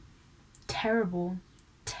terrible.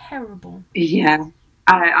 Yeah.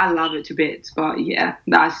 I love it to bits, but yeah,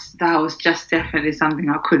 that was just definitely something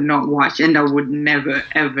I could not watch, and I would never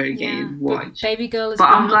ever again watch. Baby girl is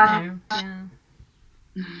grown up now.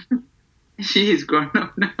 Yeah. She is grown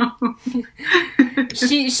up now.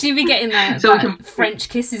 she be getting that French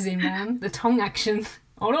kisses in, man. The tongue action.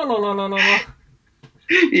 Oh, la, la, la, la, la.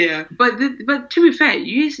 Yeah, but to be fair,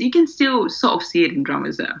 you can still sort of see it in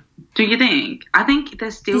dramas though. Do you think? I think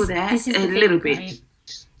they're still there a little bit. Right?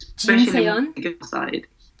 Jin Se-yeon.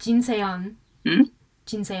 Jin Se-yeon.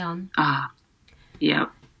 Jin Se-yeon. Ah, yeah.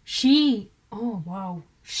 She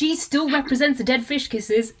still represents the dead fish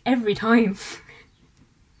kisses every time.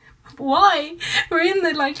 Why? We're in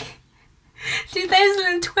the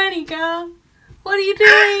 2020, girl. What are you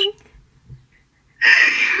doing?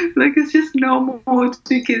 Like, it's just normal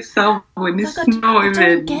to kiss someone. It's not even. I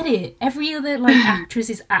don't get it. Every other actress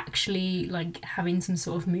is actually having some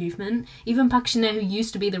sort of movement. Even Park Shin-hye, who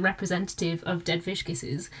used to be the representative of dead fish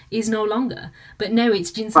kisses, is no longer. But no,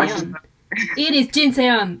 it's Jin Se-yeon. It is Jin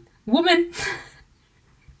Se-yeon, woman.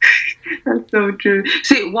 That's so true.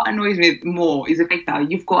 See, what annoys me more is the fact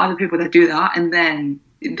that you've got other people that do that, and then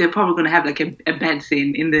they're probably going to have a bad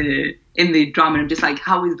scene in the drama, and I'm just like,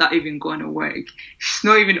 how is that even going to work? She's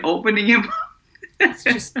not even opening him. It's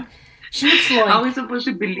just, she looks like... How are we supposed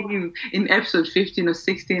to believe in episode 15 or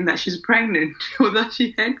 16 that she's pregnant or that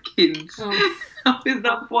she had kids? Oh. How is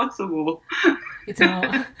that possible? It's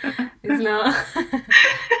not. It's not.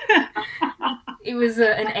 It was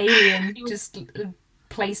an alien just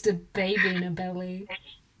placed a baby in her belly.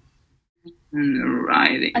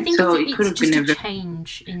 Right. I think so it's just a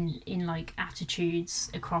change in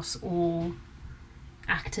attitudes across all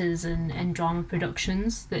actors and drama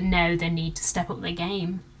productions that now they need to step up their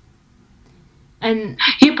game. And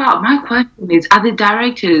yeah, but my question is, are the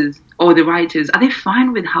directors or the writers, are they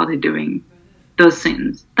fine with how they're doing those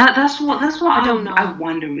scenes? That's what I don't know. I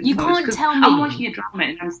wonder. You can't tell me. I'm watching a drama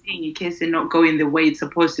and I'm seeing a kiss and not going the way it's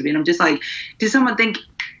supposed to be, and I'm just like, did someone think,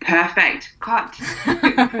 perfect, cut,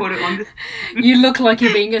 put it on this? You look like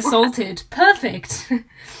you're being assaulted. Perfect.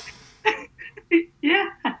 Yeah.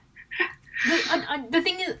 The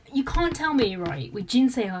thing is, you can't tell me, right, with Jin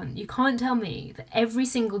Se-yeon, you can't tell me that every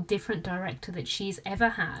single different director that she's ever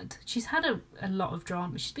had, she's had a lot of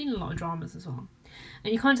drama, she's been in a lot of dramas as well,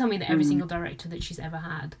 and you can't tell me that every single director that she's ever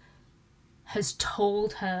had has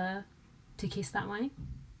told her to kiss that way.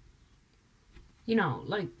 You know,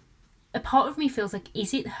 a part of me feels like,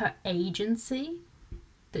 is it her agency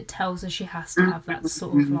that tells her she has to have that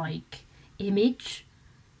sort of image,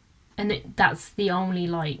 and that's the only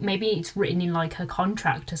maybe it's written in her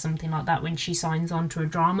contract or something like that when she signs on to a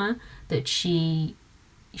drama that she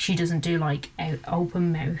doesn't do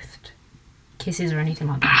open mouthed kisses or anything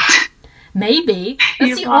like that. Maybe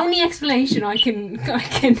that's the only explanation I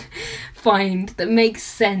can find that makes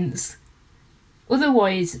sense.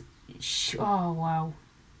 Otherwise, oh wow.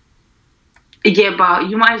 Yeah, but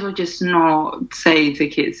you might as well just not say it's a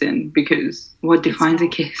kissing, because what defines a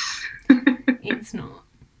kiss? It's not.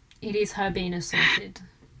 It is her being assaulted.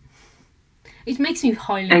 It makes me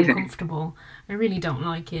highly uncomfortable. I really don't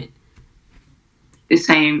like it. The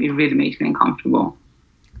same, it really makes me uncomfortable.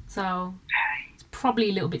 So, it's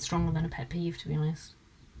probably a little bit stronger than a pet peeve, to be honest.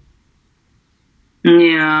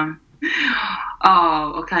 Yeah.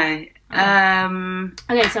 Oh, okay.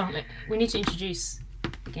 Okay, so we need to introduce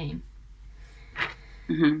the game.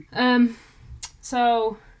 Mm-hmm.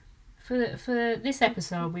 So for this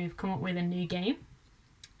episode, we've come up with a new game,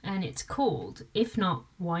 and it's called If Not,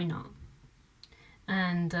 Why Not?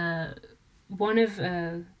 And one of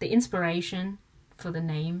the inspiration for the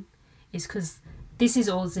name is because this is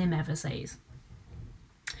all Zim ever says.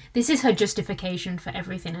 This is her justification for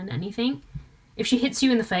everything and anything. If she hits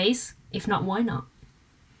you in the face, if not, why not?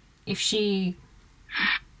 If she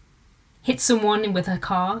hits someone with her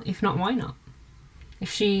car, if not, why not?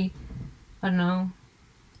 If she, I don't know,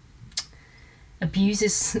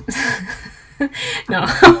 abuses... No,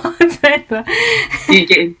 you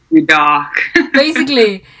get into dark.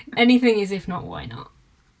 Basically, anything is if not, why not?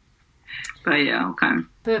 But yeah, okay.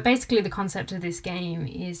 But basically, the concept of this game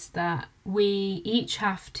is that we each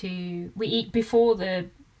before the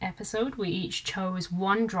episode, we each chose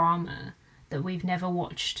one drama that we've never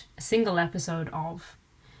watched a single episode of,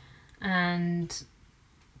 and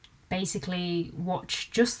basically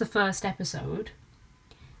watch just the first episode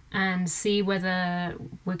and see whether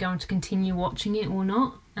we're going to continue watching it or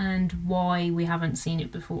not, and why we haven't seen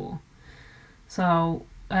it before. So,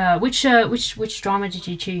 which drama did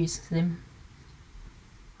you choose, Zim?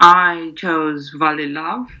 I chose Valid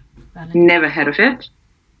Love. Never heard of it.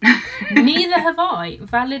 Neither have I.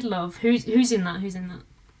 Valid Love. Who's in that?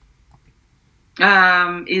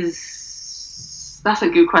 That's a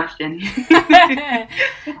good question.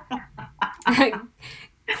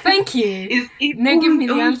 Thank you. Now give me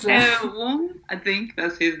the answer. I think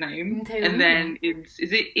that's his name. And then is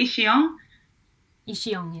it Ishion?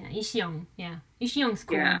 Ishion, yeah. Ishiong's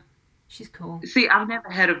cool. Yeah. She's cool. See, I've never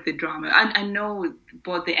heard of the drama. I know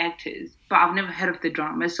about the actors, but I've never heard of the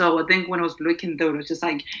drama. So I think when I was looking though, it was just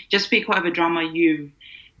like, just pick whatever drama you've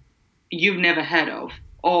never heard of,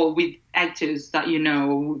 or with actors that you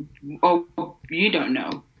know, or you don't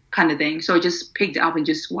know, kind of thing. So I just picked it up and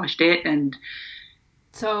just watched it, and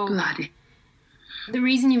so bloody. The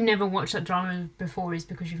reason you've never watched that drama before is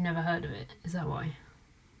because you've never heard of it. Is that why?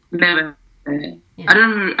 Never. Yeah.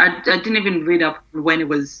 I didn't even read up when it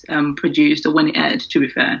was produced or when it aired, to be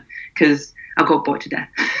fair, because I got bored to death.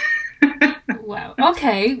 Wow.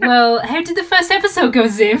 Okay. Well, how did the first episode go,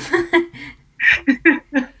 Zim?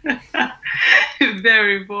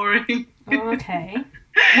 Very boring. Okay.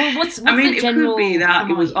 Well, what's I mean, the general it could be that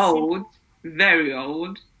premise? It was old, very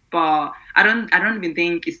old, but I don't even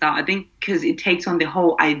think it's that. I think because it takes on the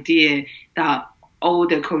whole idea that all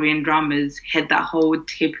the Korean dramas had that whole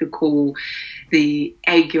typical, the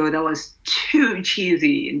aegyo that was too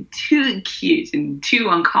cheesy and too cute and too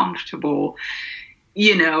uncomfortable.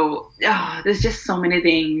 You know, there's just so many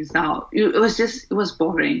things that it was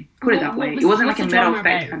boring. Put it that way. It wasn't like a matter of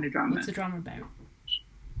fact kind of drama. What's the drama about?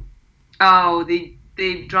 Oh, the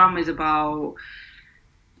drama is about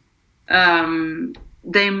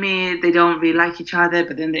they meet, they don't really like each other,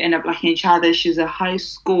 but then they end up liking each other. She's a high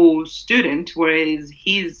school student, whereas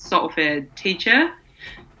he's sort of a teacher.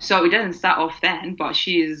 So it doesn't start off then, but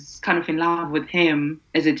she's kind of in love with him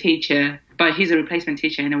as a teacher, but he's a replacement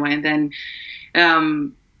teacher in a way. And then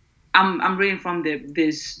I'm reading from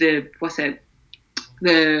the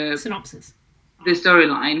synopsis, the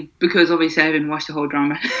storyline, because obviously I haven't watched the whole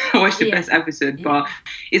drama. I watched the first episode, but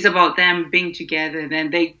it's about them being together. Then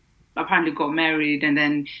they apparently got married, and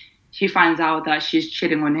then she finds out that she's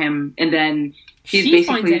cheating on him, and then she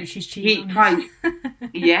finds out she's cheating on him.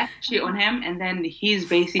 cheat on him, and then he's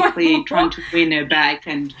basically trying to win her back,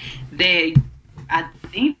 and I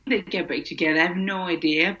think they get back together. I have no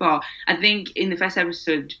idea, but I think in the first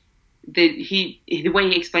episode, the way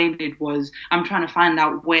he explained it was, I'm trying to find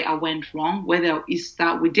out where I went wrong, whether it's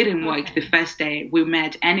that we didn't work the first day we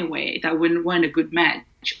met anyway, that we weren't a good match,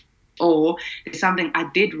 or there's something I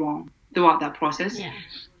did wrong throughout that process. Yeah.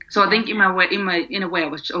 So I think in a way, I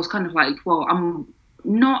was kind of like, well, I'm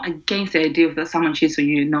not against the idea that someone cheats on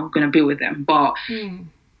you, you're not going to be with them, but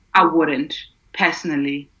I wouldn't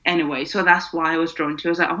personally anyway. So that's why I was drawn to it. I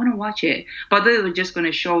was like, I want to watch it, but they were just going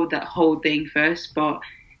to show that whole thing first, but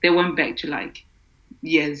they went back to like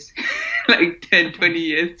years, like 10, 20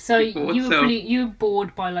 years. So before, you were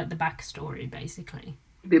bored by like the backstory, basically.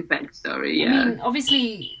 The backstory, yeah. I mean,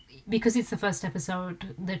 obviously, because it's the first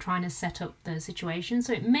episode, they're trying to set up the situation,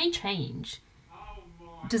 so it may change.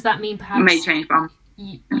 Does that mean perhaps... It may change, but...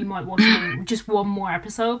 You might watch just one more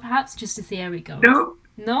episode, perhaps, just to see how it goes?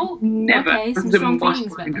 No? Never. Okay, some strong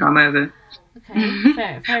feelings about that. Okay,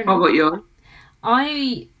 fair enough. What about yours?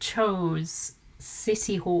 I chose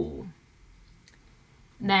City Hall.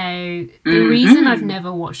 Now, the reason I've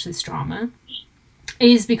never watched this drama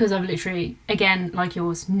is because I've literally, again, like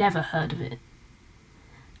yours, never heard of it.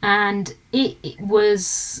 And it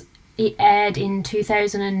aired in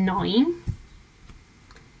 2009.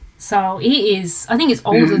 So it is, I think it's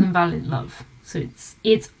older than Valid Love. So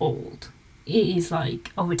it's old. It is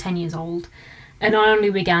like over 10 years old. And I only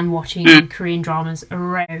began watching Korean dramas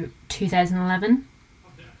around 2011.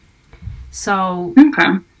 So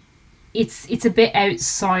Okay. it's a bit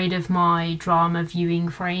outside of my drama viewing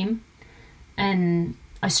frame, and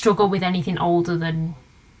I struggle with anything older than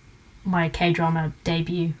my K-drama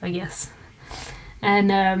debut, I guess. And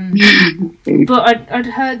but I'd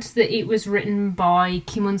heard that it was written by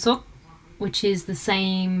Kim Won-suk, which is the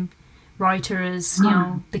same writer as, you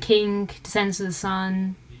know, The King, Descendants of the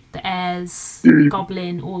Sun, The Heirs,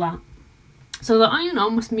 Goblin, all that. So that, you know,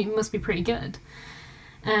 must be pretty good.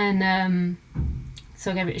 And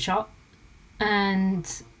so I gave it a shot. And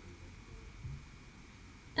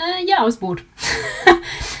yeah, I was bored.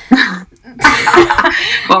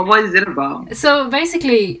 Well, what is it about? So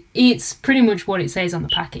basically, it's pretty much what it says on the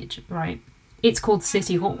package, right? It's called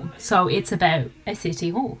City Hall, so it's about a city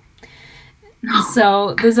hall.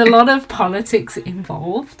 So there's a lot of politics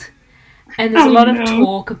involved, and there's a lot of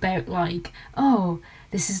talk about, like, oh,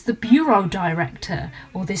 this is the bureau director,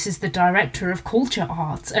 or this is the director of culture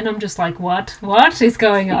arts, and I'm just like, what is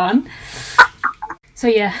going on? So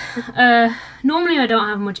yeah, normally I don't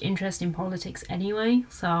have much interest in politics anyway,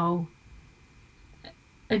 so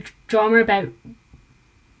a drama about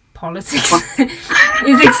politics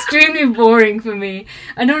is extremely boring for me.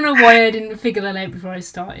 I don't know why I didn't figure that out before I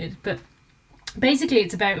started, but basically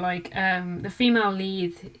it's about, like, the female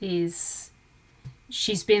lead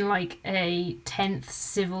she's been like a 10th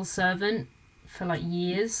civil servant for like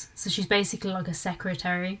years, so she's basically like a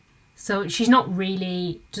secretary. So she's not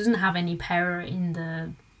really, doesn't have any power in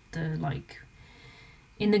the like,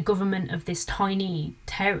 in the government of this tiny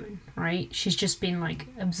town, right? She's just been like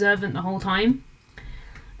observant the whole time.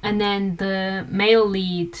 And then the male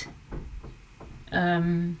lead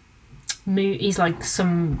is like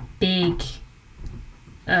some big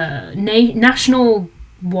national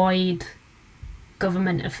wide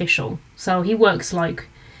government official. So he works like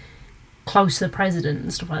close to the president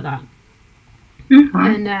and stuff like that.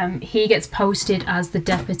 Mm-hmm. And he gets posted as the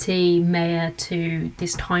deputy mayor to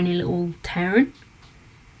this tiny little town.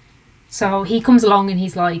 So he comes along and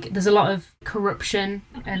he's like, there's a lot of corruption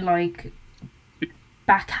and like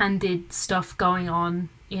backhanded stuff going on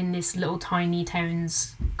in this little tiny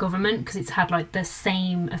town's government, because it's had like the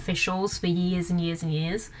same officials for years and years and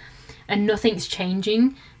years, and nothing's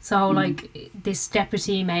changing. So like this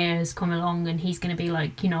deputy mayor has come along and he's going to be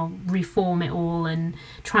like, you know, reform it all and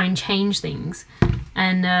try and change things.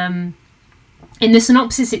 And in the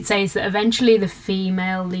synopsis it says that eventually the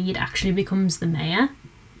female lead actually becomes the mayor,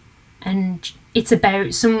 and it's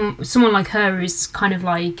about someone like her who's kind of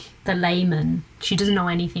like the layman. She doesn't know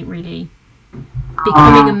anything really,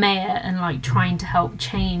 becoming a mayor and like trying to help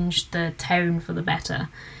change the town for the better.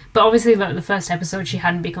 But obviously, like the first episode, she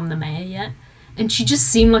hadn't become the mayor yet, and she just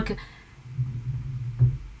seemed like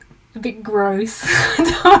a bit gross.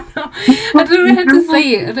 I don't know how to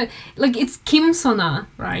say it. But like, it's Kim Sona,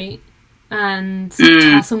 right, and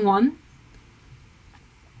Cha Sung-won.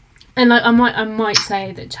 And like, I might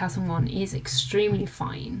say that Cha Sung-won is extremely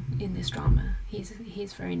fine in this drama. He's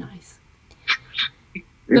very nice.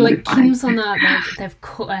 But like Kim Sona, like they've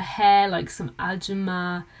cut her hair like some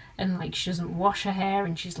ajumma, and like she doesn't wash her hair,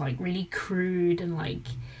 and she's like really crude and like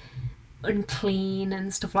unclean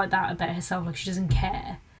and stuff like that about herself. Like she doesn't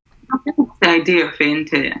care. That's the idea of it,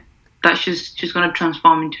 isn't it? That she's gonna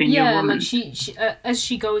transform into a new woman. Like she as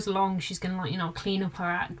she goes along, she's gonna, like, you know, clean up her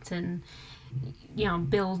act and, you know,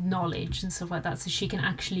 build knowledge and stuff like that, so she can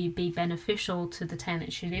actually be beneficial to the town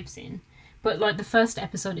that she lives in. But like the first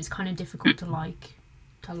episode is kind of difficult to like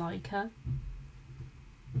her.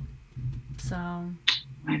 So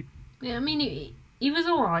yeah, I mean, it was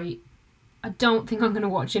alright. I don't think I'm gonna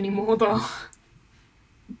watch any more though.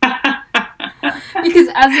 Because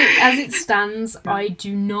as it stands, I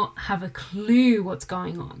do not have a clue what's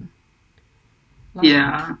going on. Like,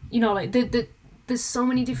 yeah. You know, like there's so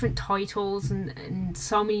many different titles and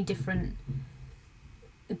so many different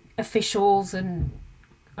officials, and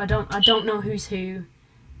I don't know who's who.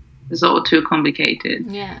 It's all too complicated.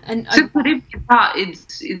 Yeah, and so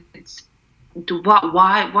it's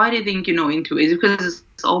why do you think you're not into it? Is it because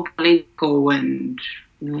it's all political and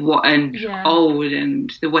old,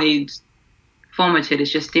 and the way it's formatted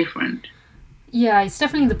is just different? Yeah, it's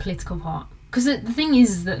definitely the political part. Because the thing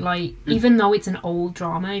is that, like, even though it's an old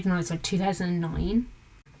drama, even though it's like 2009,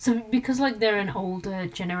 so because like they're an older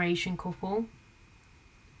generation couple,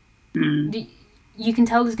 you can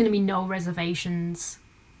tell there's going to be no reservations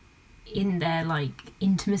in their like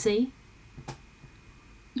intimacy.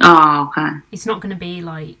 Oh, okay. It's not going to be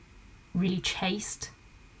like really chaste.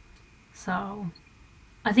 So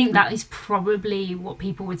I think that is probably what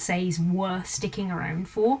people would say is worth sticking around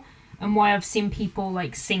for, and why I've seen people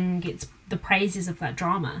like sing the praises of that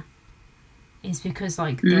drama is because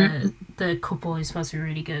like the couple is supposed to be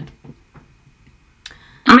really good.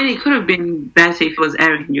 I mean, it could have been better if it was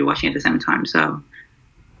airing and you're watching at the same time. So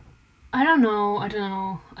I don't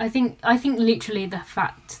know. I think literally the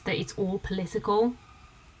fact that it's all political.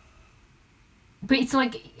 But it's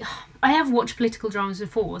like, I have watched political dramas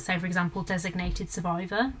before, say for example Designated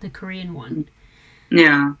Survivor, the Korean one.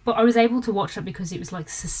 Yeah. But I was able to watch that because it was like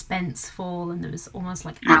suspenseful and there was almost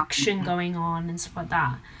like action going on and stuff like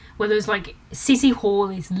that. Where there's like, City Hall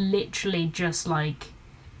is literally just like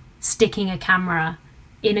sticking a camera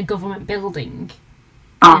in a government building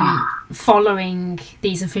and following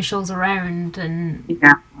these officials around, and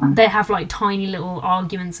they have like tiny little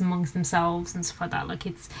arguments amongst themselves and stuff like that. Like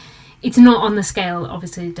it's not on the scale,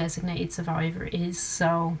 obviously, Designated Survivor is,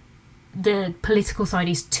 so the political side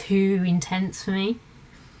is too intense for me.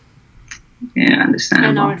 Yeah, understandable.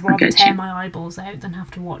 And I would rather tear my eyeballs out than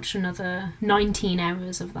have to watch another 19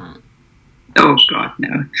 hours of that. Oh, God,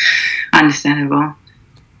 no. Understandable.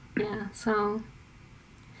 Yeah, so...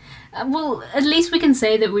 well, at least we can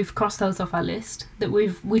say that we've crossed those off our list, that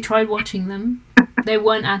we tried watching them, they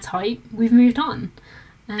weren't as hype, we've moved on.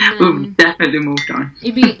 And, we've definitely moved on.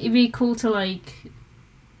 It'd be cool to like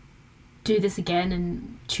do this again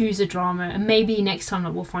and choose a drama, and maybe next time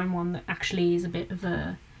like, we'll find one that actually is a bit of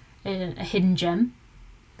a hidden gem.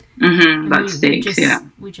 That stakes,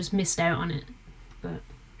 we just missed out on it. But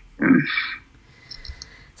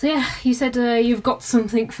so yeah, you said you've got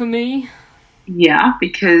something for me. Yeah,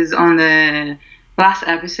 because on the last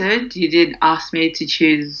episode you did ask me to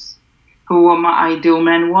choose who my ideal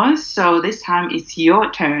man was, so this time it's your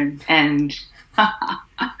turn, and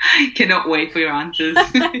cannot wait for your answers.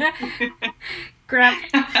 Grab.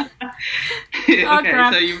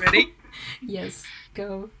 Okay, so you ready? Yes,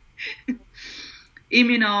 go. Lee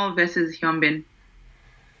Min-ho versus Hyunbin.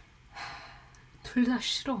 둘 다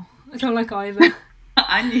싫어. I don't like either.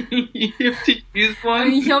 아니, you have to choose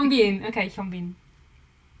one. Hyunbin. Okay, Hyunbin.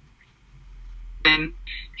 Then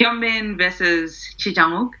Hyunbin versus Ji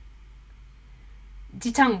Chang-wook.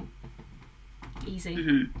 Ji Chang-wook.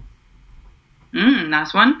 Easy.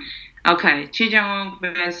 Nice one. Okay, Ji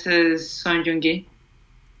Chang-wook versus Song Joong-ki.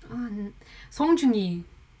 Song Joong-ki.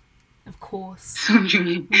 Of course. Song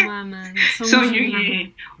Joong-ki. My man. Song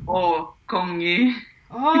Joong-ki or Gong Yoo.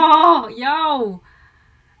 Oh, yo.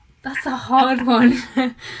 That's a hard one.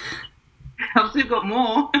 I've still got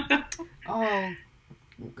more. Oh.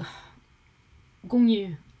 Gong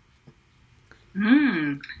Yoo.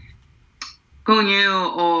 Gong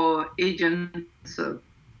Yoo or Lee Jun-suk.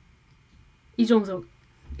 Lee Jung-suk.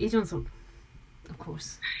 Lee Jung-suk. Of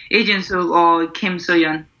course. Lee Jun-suk or Kim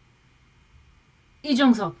So-yeon. Lee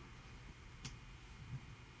Jung-suk.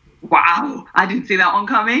 Wow, I didn't see that one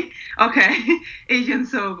coming. Okay, Lee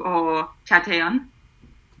Jun-suk or Cha Tae-yeon.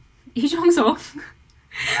 Lee Jung-suk?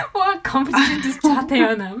 What competition does Cha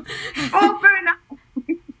Tae-yeon have? Oh, fair enough.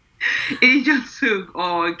 Lee Jun-suk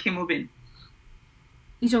or Kim Woo-bin.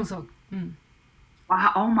 Lee Jung-suk.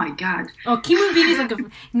 Wow, oh my God. Oh, Kim Woo-bin is like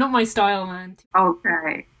not my style, man.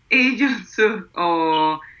 Okay, Lee Jun-suk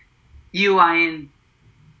or Yoo Ah-in.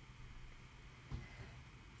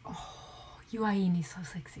 Oh, Yoo Ah-in is so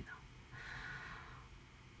sexy though.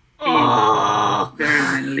 Oh, very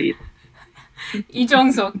manly. Lee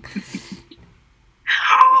Jung-suk.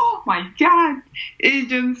 Oh my God. Lee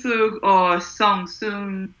Jun-suk or Song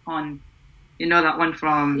Seung-hon. You know that one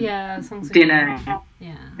from Song Seung-hon. Dinner.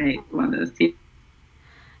 Yeah. Hey, one of those two.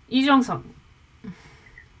 Lee Jung-suk.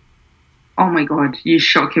 Oh my God, you're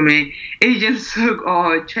shocking me. Lee Jun-suk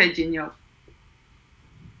or Choi Jin-hyuk.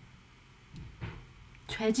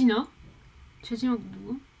 최진혁? 최진혁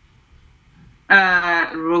누구?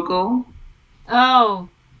 Rogo. Oh.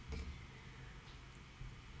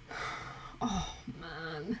 Oh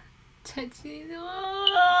man.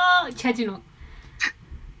 최진혁.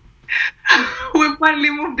 We finally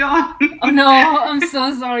moved on. Oh no, I'm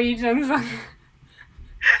so sorry, Jung-suk.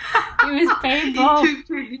 It was painful. You took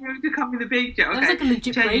Choi Jin-hyuk to come in the picture. Okay. That was like a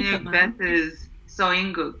legit Choi breakup, Jin-hyuk man. versus So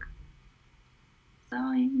In-guk.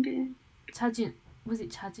 So In-guk. Was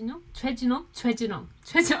it Chajinok? Choi Jin-hyuk.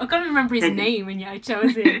 I can't remember his name when I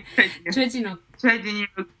chose it. Choi Jin-hyuk. Choi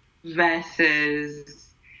Jin-hyuk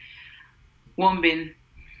versus Wonbin.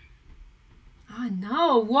 Oh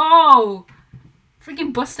no! Whoa!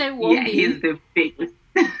 Freaking bust out Wonbin. Yeah, he's the biggest.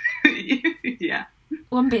 Yeah.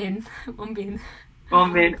 Wonbin. Wonbin.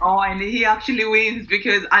 Oh, and he actually wins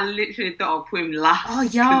because I literally thought I'll put him last. Oh,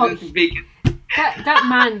 yo. He's the biggest.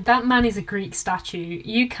 That man is a Greek statue.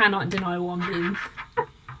 You cannot deny Wonbin.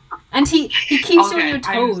 And he keeps you on your I'm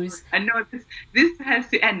toes. sorry. I know this has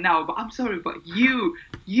to end now, but I'm sorry, but you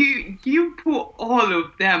put all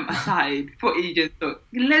of them aside for ages. So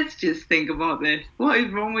let's just think about this. What is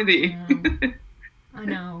wrong with you? I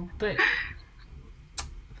know, but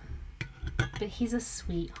he's a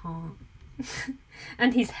sweetheart.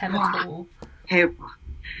 And he's hella tall. Hey,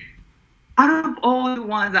 out of all the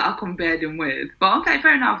ones that I compared him with, but okay,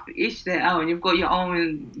 fair enough. Each their own. You've got your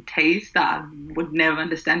own taste that I would never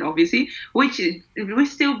understand, obviously, which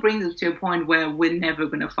still brings us to a point where we're never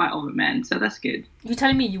gonna fight over men. So that's good. You're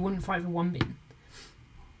telling me you wouldn't fight for one bin?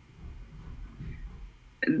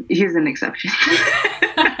 Here's an exception.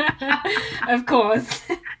 Of course.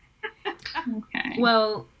 Okay.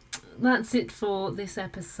 Well, that's it for this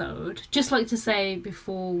episode. Just like to say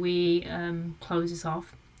before we close this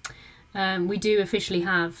off, we do officially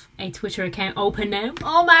have a Twitter account open now.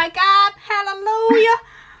 Oh my god, hallelujah.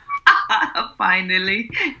 Finally.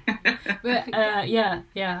 But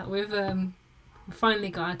yeah, we've finally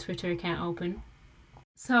got our Twitter account open.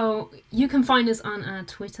 So you can find us on our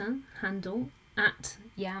Twitter handle at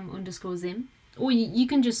yam_zim, or you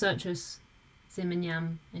can just search us Zim and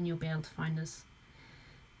Yam and you'll be able to find us.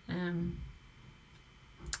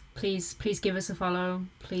 Please give us a follow.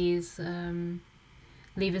 Please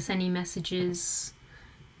leave us any messages,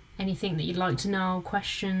 anything that you'd like to know,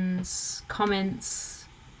 questions, comments,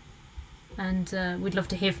 and we'd love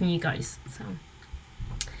to hear from you guys. So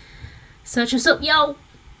search us up, yo,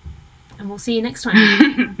 and we'll see you next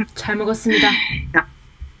time. 잘 먹었습니다.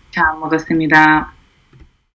 잘 먹었습니다.